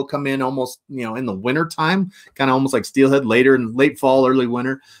coho come in almost, in the winter time, kind of almost like steelhead, later in late fall, early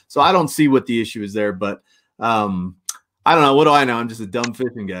winter. So I don't see what the issue is there, but I don't know. What do I know? I'm just a dumb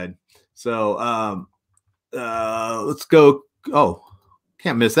fishing guide. So let's go. Oh,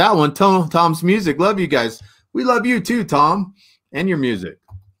 can't miss that one. Tom's music. Love you guys. We love you too, Tom, and your music.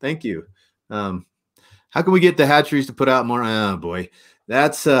 Thank you. How can we get the hatcheries to put out more? Oh boy,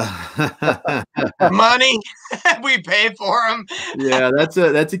 that's money. We pay for them. Yeah, that's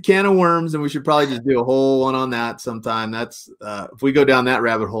a can of worms, and we should probably just do a whole one on that sometime. That's if we go down that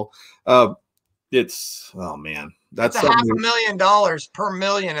rabbit hole, it's, oh man, that's $500,000 per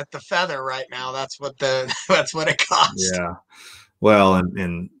million at the feather right now. That's what it costs. Yeah. Well,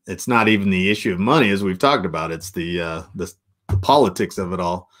 and it's not even the issue of money, as we've talked about. It's the politics of it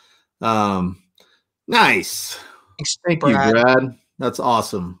all. Nice. Thank you, Brad. That's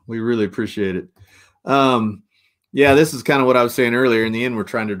awesome. We really appreciate it. Yeah, this is kind of what I was saying earlier. In the end, we're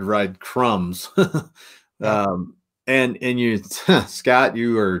trying to divide crumbs. And you, Scott,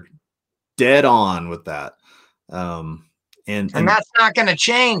 you are dead on with that. And that's not going to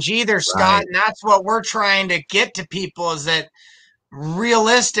change either, Scott. Right. And that's what we're trying to get to people, is that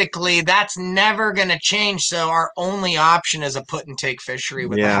realistically, that's never going to change. So our only option is a put and take fishery.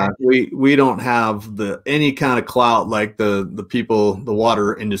 With we don't have any kind of clout like the people, the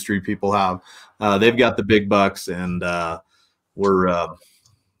water industry people have. They've got the big bucks, and we're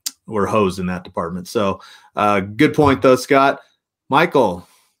hosed in that department. So good point though, Scott. Michael,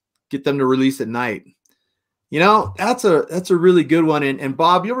 get them to release at night. That's a really good one. And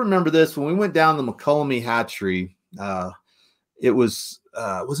Bob, you'll remember this when we went down the McCollum hatchery. It was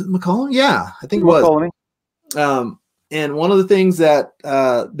it McCollum? Yeah, I think it was. And one of the things that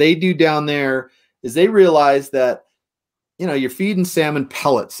they do down there is they realize that, you're feeding salmon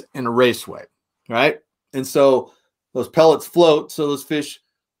pellets in a raceway, right? And so those pellets float, so those fish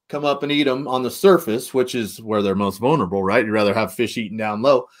come up and eat them on the surface, which is where they're most vulnerable, right? You'd rather have fish eaten down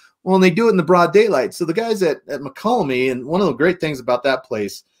low. Well, and they do it in the broad daylight. So the guys at McCollum, and one of the great things about that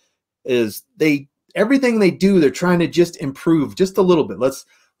place is everything they do, they're trying to just improve just a little bit. Let's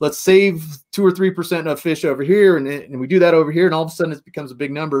save 2 or 3% of fish over here, and we do that over here, and all of a sudden it becomes a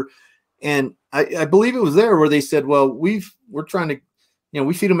big number. And I believe it was there where they said, well, we're trying to,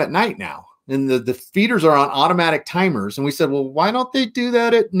 we feed them at night now, and the feeders are on automatic timers. And we said, well, why don't they do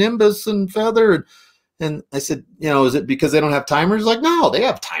that at Nimbus and Feather? And I said, is it because they don't have timers? Like, no, they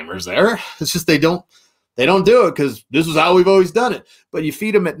have timers there. It's just they don't do it because this is how we've always done it. But you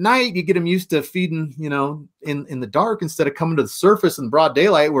feed them at night, you get them used to feeding, in the dark instead of coming to the surface in broad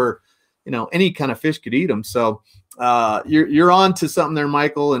daylight where, any kind of fish could eat them. So you're on to something there,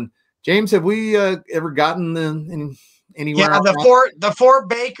 Michael. And James, have we ever gotten anywhere? Yeah, the Fort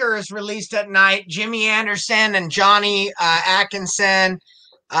Baker is released at night. Jimmy Anderson and Johnny Atkinson,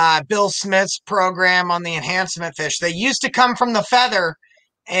 Bill Smith's program on the enhancement fish. They used to come from the feather.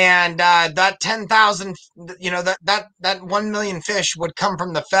 And that 10,000, that 1 million fish would come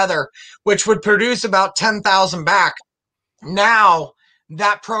from the feather, which would produce about 10,000 back. Now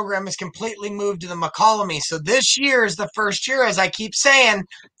that program is completely moved to the McCollum. So this year is the first year, as I keep saying,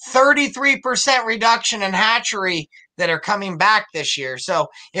 33% reduction in hatchery that are coming back this year. So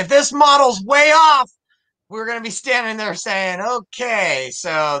if this model's way off, we're going to be standing there saying, okay,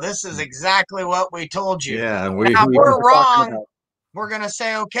 so this is exactly what we told you. Yeah, we're wrong. We're going to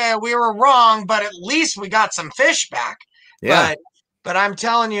say, okay, we were wrong, but at least we got some fish back. Yeah. But I'm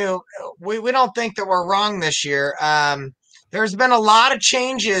telling you, we don't think that we're wrong this year. There's been a lot of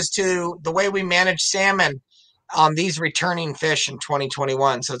changes to the way we manage salmon on these returning fish in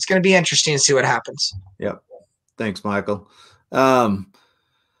 2021. So it's going to be interesting to see what happens. Yep. Thanks, Michael.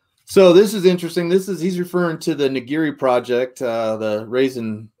 So this is interesting. He's referring to the Nigiri project, the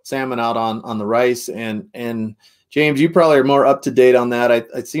raising salmon out on the rice. And James, you probably are more up to date on that.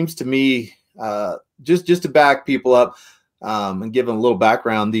 It seems to me, just to back people up and give them a little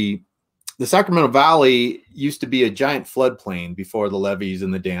background, the Sacramento Valley used to be a giant floodplain before the levees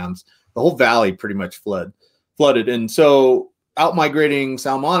and the dams. The whole valley pretty much flooded. And so out-migrating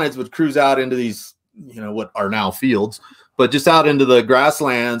salmonids would cruise out into these, what are now fields, but just out into the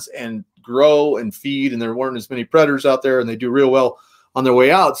grasslands and grow and feed. And there weren't as many predators out there, and they do real well on their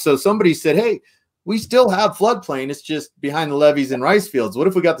way out. So somebody said, hey, we still have floodplain. It's just behind the levees and rice fields. What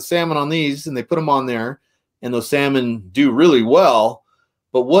if we got the salmon on these and they put them on there and those salmon do really well?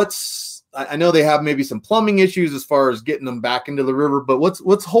 But I know they have maybe some plumbing issues as far as getting them back into the river, but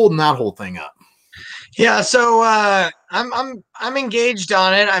what's holding that whole thing up? Yeah, so I'm engaged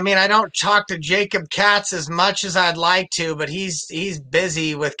on it. I mean, I don't talk to Jacob Katz as much as I'd like to, but he's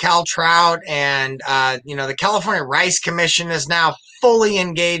busy with Cal Trout, and the California Rice Commission is now fully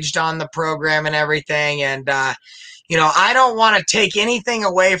engaged on the program and everything. And I don't want to take anything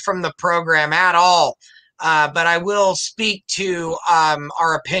away from the program at all, but I will speak to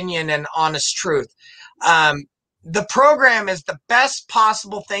our opinion and honest truth. The program is the best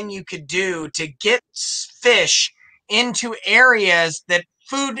possible thing you could do to get fish into areas that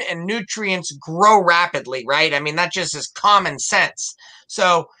food and nutrients grow rapidly, right? I mean, that just is common sense.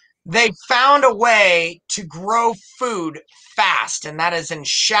 So they found a way to grow food fast, and that is in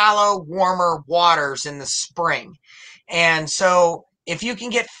shallow, warmer waters in the spring. And so if you can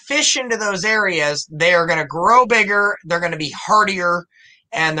get fish into those areas, they are going to grow bigger, they're going to be hardier,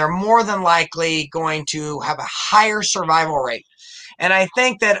 and they're more than likely going to have a higher survival rate. And I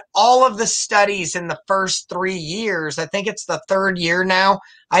think that all of the studies in the first 3 years, I think it's the third year now.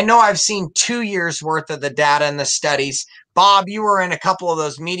 I know I've seen 2 years worth of the data in the studies. Bob, you were in a couple of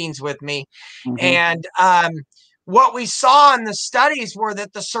those meetings with me. Mm-hmm. And what we saw in the studies were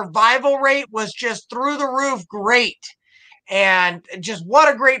that the survival rate was just through the roof great. And just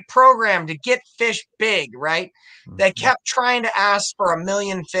what a great program to get fish big, right? They kept trying to ask for 1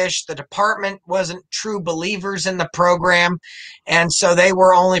 million fish. The department wasn't true believers in the program. And so they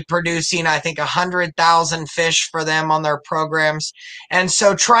were only producing, I think, 100,000 fish for them on their programs. And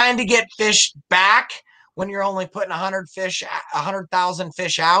so trying to get fish back when you're only putting 100,000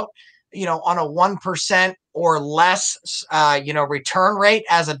 fish out, on a 1% or less, return rate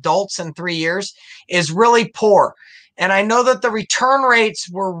as adults in 3 years is really poor. And I know that the return rates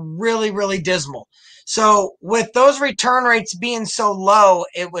were really, really dismal. So with those return rates being so low,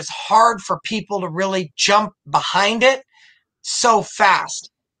 it was hard for people to really jump behind it so fast.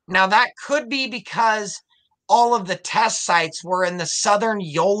 Now, that could be because all of the test sites were in the southern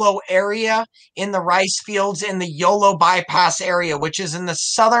Yolo area, in the rice fields, in the Yolo bypass area, which is in the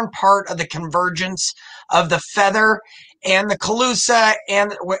southern part of the convergence of the Feather and the Colusa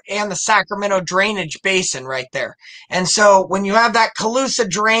and the Sacramento drainage basin right there. And so when you have that Colusa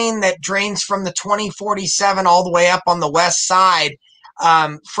drain that drains from the 2047 all the way up on the west side,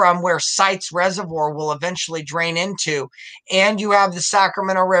 from where Sites Reservoir will eventually drain into, and you have the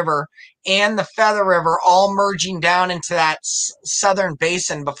Sacramento River and the Feather River all merging down into that southern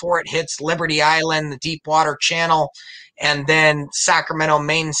basin before it hits Liberty Island, the Deepwater Channel, and then Sacramento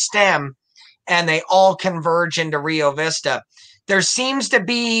main stem, and they all converge into Rio Vista. There seems to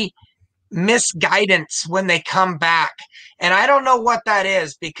be misguidance when they come back. And I don't know what that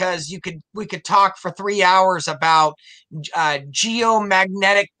is, because we could talk for 3 hours about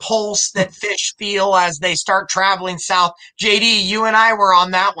geomagnetic pulse that fish feel as they start traveling south. JD, you and I were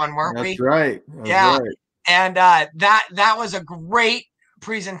on that one, weren't we? That's right. Yeah. Right. And that was a great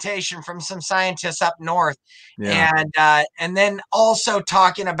presentation from some scientists up north. Yeah. And then also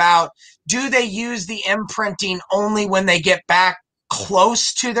talking about, do they use the imprinting only when they get back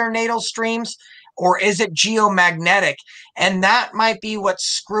close to their natal streams, or is it geomagnetic? And that might be what's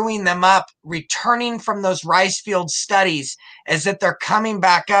screwing them up returning from those rice field studies, is that they're coming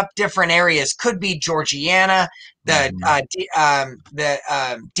back up different areas. Could be Georgiana, the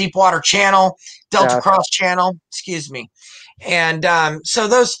Deepwater Channel, Delta Cross Channel, excuse me. And so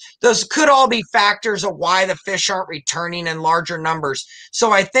those could all be factors of why the fish aren't returning in larger numbers.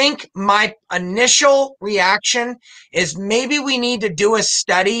 So I think my initial reaction is maybe we need to do a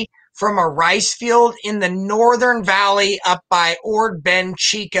study from a rice field in the northern valley up by Ord, Bend,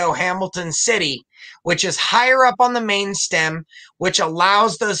 Chico, Hamilton City, which is higher up on the main stem, which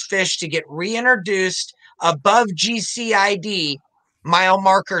allows those fish to get reintroduced above GCID mile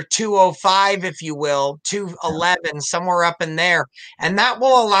marker 205, if you will, 211, somewhere up in there. And that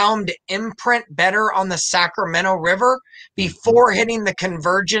will allow them to imprint better on the Sacramento River before hitting the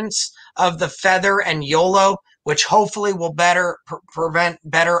convergence of the Feather and YOLO, which hopefully will prevent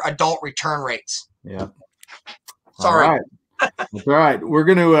better adult return rates. Yeah. Sorry. All right. That's all right. We're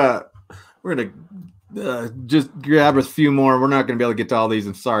gonna just grab a few more. We're not gonna be able to get to all these.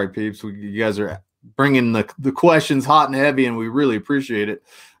 I'm sorry, peeps. You guys are bringing the questions hot and heavy, and we really appreciate it.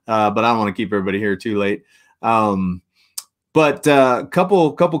 But I don't want to keep everybody here too late. But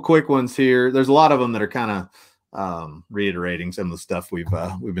couple quick ones here. There's a lot of them that are kind of reiterating some of the stuff we've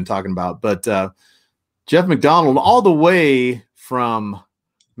been talking about. But Jeff McDonald, all the way from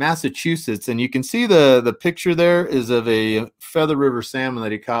Massachusetts, and you can see the picture there is of a Feather River salmon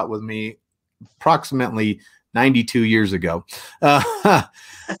that he caught with me approximately 92 years ago. Do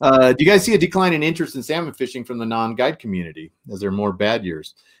you guys see a decline in interest in salmon fishing from the non-guide community as there are more bad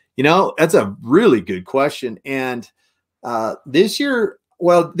years? You know, that's a really good question. And this year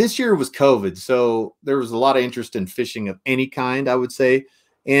was COVID, so there was a lot of interest in fishing of any kind, I would say.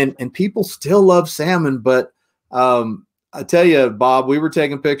 And people still love salmon, but I tell you, Bob, we were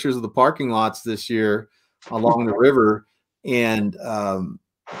taking pictures of the parking lots this year along the river, and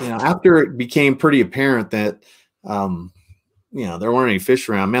after it became pretty apparent that there weren't any fish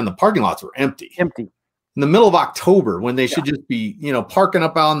around, man, the parking lots were empty in the middle of October when they should just be parking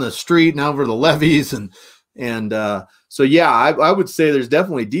up out on the street and over the levees, and so yeah, I would say there's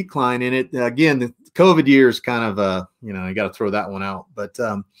definitely decline in it. Again, the COVID year is kind of you got to throw that one out, but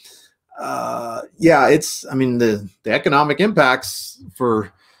yeah, the economic impacts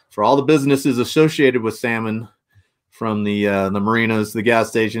for all the businesses associated with salmon, from the marinas, the gas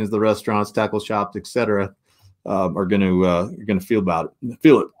stations, the restaurants, tackle shops, etc., are going to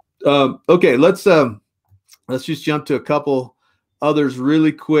feel it. Okay, let's just jump to a couple others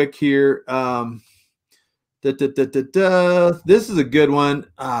really quick here. This is a good one.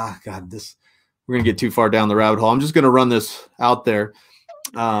 God, we're going to get too far down the rabbit hole. I'm just going to run this out there.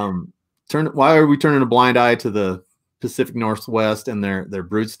 Why are we turning a blind eye to the Pacific Northwest and their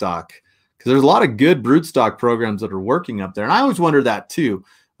broodstock? Because there's a lot of good broodstock programs that are working up there, and I always wonder that too.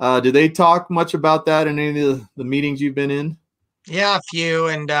 Do they talk much about that in any of the meetings you've been in? Yeah, a few,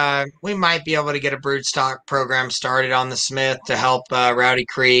 and we might be able to get a broodstock program started on the Smith to help Rowdy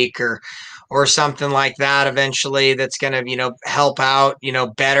Creek or something like that eventually. That's going to help out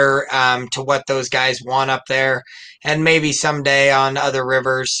better to what those guys want up there, and maybe someday on other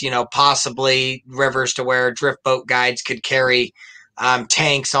rivers, possibly rivers to where drift boat guides could carry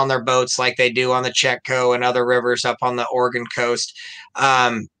tanks on their boats like they do on the Chetco and other rivers up on the Oregon coast.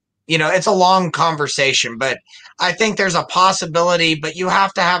 It's a long conversation, but I think there's a possibility, but you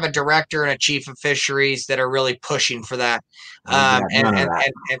have to have a director and a chief of fisheries that are really pushing for that. We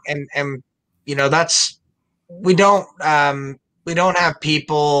don't have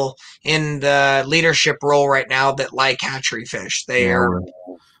people in the leadership role right now that like hatchery fish. They are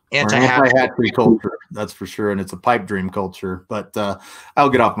anti-hatchery culture, that's for sure, and it's a pipe dream culture. But I'll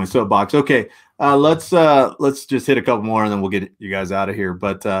get off my soapbox. Okay, let's just hit a couple more, and then we'll get you guys out of here.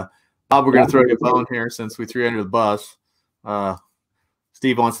 But Bob, we're going to throw you a bone here since we threw you under the bus.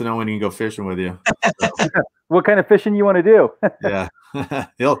 Steve wants to know when he can go fishing with you. So. What kind of fishing you want to do? Yeah,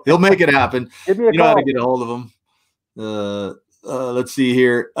 he'll make it happen. Give me a call. Know how to get a hold of him. Let's see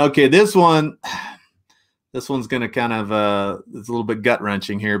here. Okay, this one's going to kind of it's a little bit gut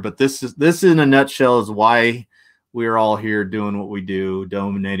wrenching here, but this in a nutshell is why we're all here doing what we do,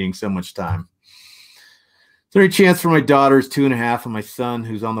 dominating so much time. Is there any chance for my daughter's 2.5 and my son,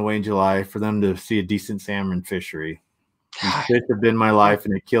 who's on the way in July, for them to see a decent salmon fishery? These fish have been my life,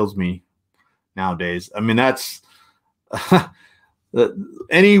 and it kills me nowadays. I mean, that's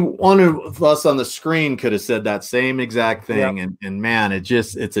any one of us on the screen could have said that same exact thing. Yep. And man, it's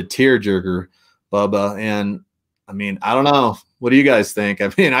a tearjerker, Bubba. And I mean, I don't know. What do you guys think?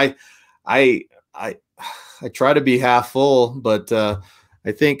 I mean, I try to be half full, but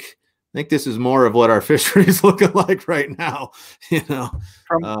I think this is more of what our fishery is looking like right now.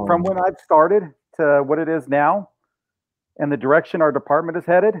 From when I've started to what it is now, and the direction our department is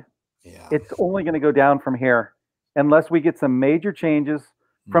headed, it's only going to go down from here unless we get some major changes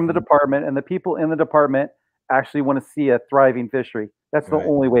from the department, and the people in the department actually want to see a thriving fishery. That's the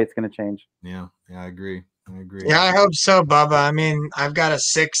only way it's going to change. Yeah, I agree. Yeah, I hope so, Bubba. I mean, I've got a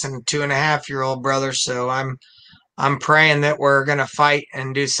 6 and 2.5-year-old brother, so I'm praying that we're going to fight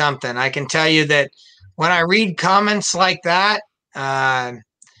and do something. I can tell you that when I read comments like that,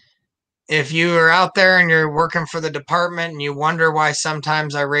 if you are out there and you're working for the department and you wonder why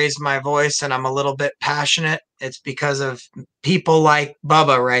sometimes I raise my voice and I'm a little bit passionate, it's because of people like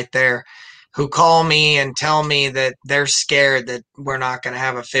Bubba right there, who call me and tell me that they're scared that we're not going to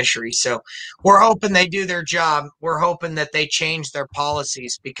have a fishery. So we're hoping they do their job. We're hoping that they change their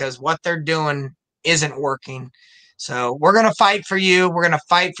policies, because what they're doing isn't working. So we're going to fight for you. We're going to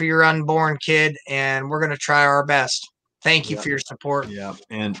fight for your unborn kid, and we're going to try our best. Thank you for your support. Yeah.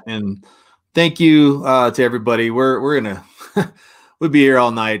 And thank you to everybody. We're going to, we'll be here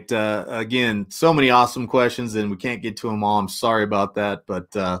all night. Again, so many awesome questions, and we can't get to them all. I'm sorry about that,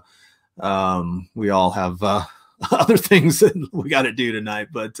 but we all have other things that we got to do tonight,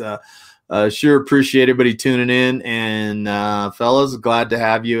 but sure appreciate everybody tuning in, and fellas, glad to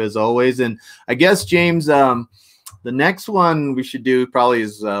have you as always. And I guess, James, the next one we should do probably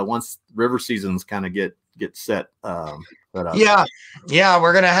is once river seasons kind of get set up. Yeah,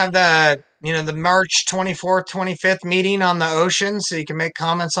 we're gonna have the March 24th, 25th meeting on the ocean, so you can make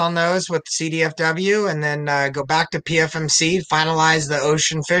comments on those with CDFW, and then go back to PFMC, finalize the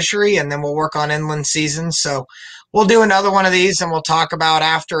ocean fishery, and then we'll work on inland seasons. So we'll do another one of these, and we'll talk about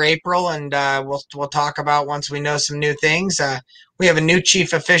after April, and we'll talk about once we know some new things. We have a new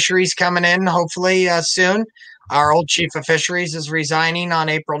chief of fisheries coming in, hopefully soon. Our old chief of fisheries is resigning on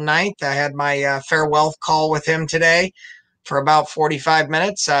April 9th. I had my farewell call with him today for about 45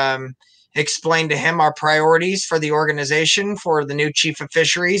 minutes. Explained to him our priorities for the organization for the new chief of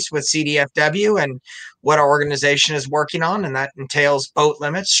fisheries with CDFW and what our organization is working on. And that entails boat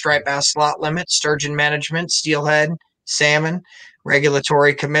limits, striped bass slot limits, sturgeon management, steelhead, salmon,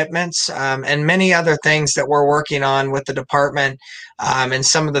 regulatory commitments, and many other things that we're working on with the department, and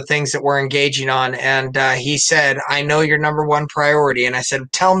some of the things that we're engaging on. And he said, I know your number one priority. And I said,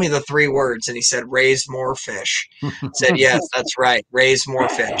 tell me the 3 words. And he said, raise more fish. I said, yes, that's right. Raise more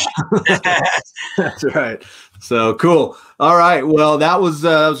fish. That's right. So cool. All right. Well, that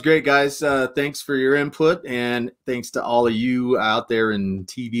was great, guys. Thanks for your input, and thanks to all of you out there in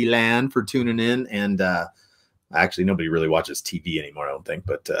TV land for tuning in. And actually, nobody really watches TV anymore, I don't think,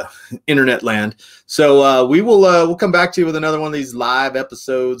 but internet land. So we'll come back to you with another one of these live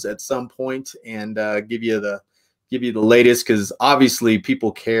episodes at some point, and give you the latest, because obviously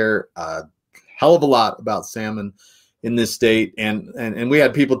people care a hell of a lot about salmon in this state, and we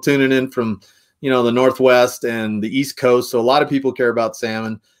had people tuning in from the Northwest and the East Coast, so a lot of people care about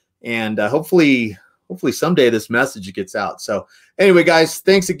salmon, and hopefully someday this message gets out. So anyway, guys,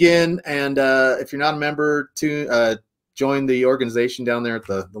 thanks again. And if you're not a member, to join the organization down there at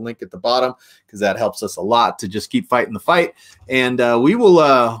the link at the bottom, because that helps us a lot to just keep fighting the fight. And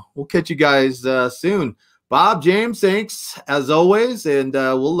we'll catch you guys soon. Bob, James, thanks as always, and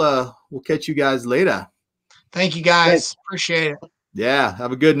we'll catch you guys later. Thank you, guys. Appreciate it. Yeah,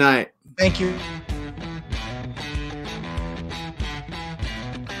 have a good night. Thank you.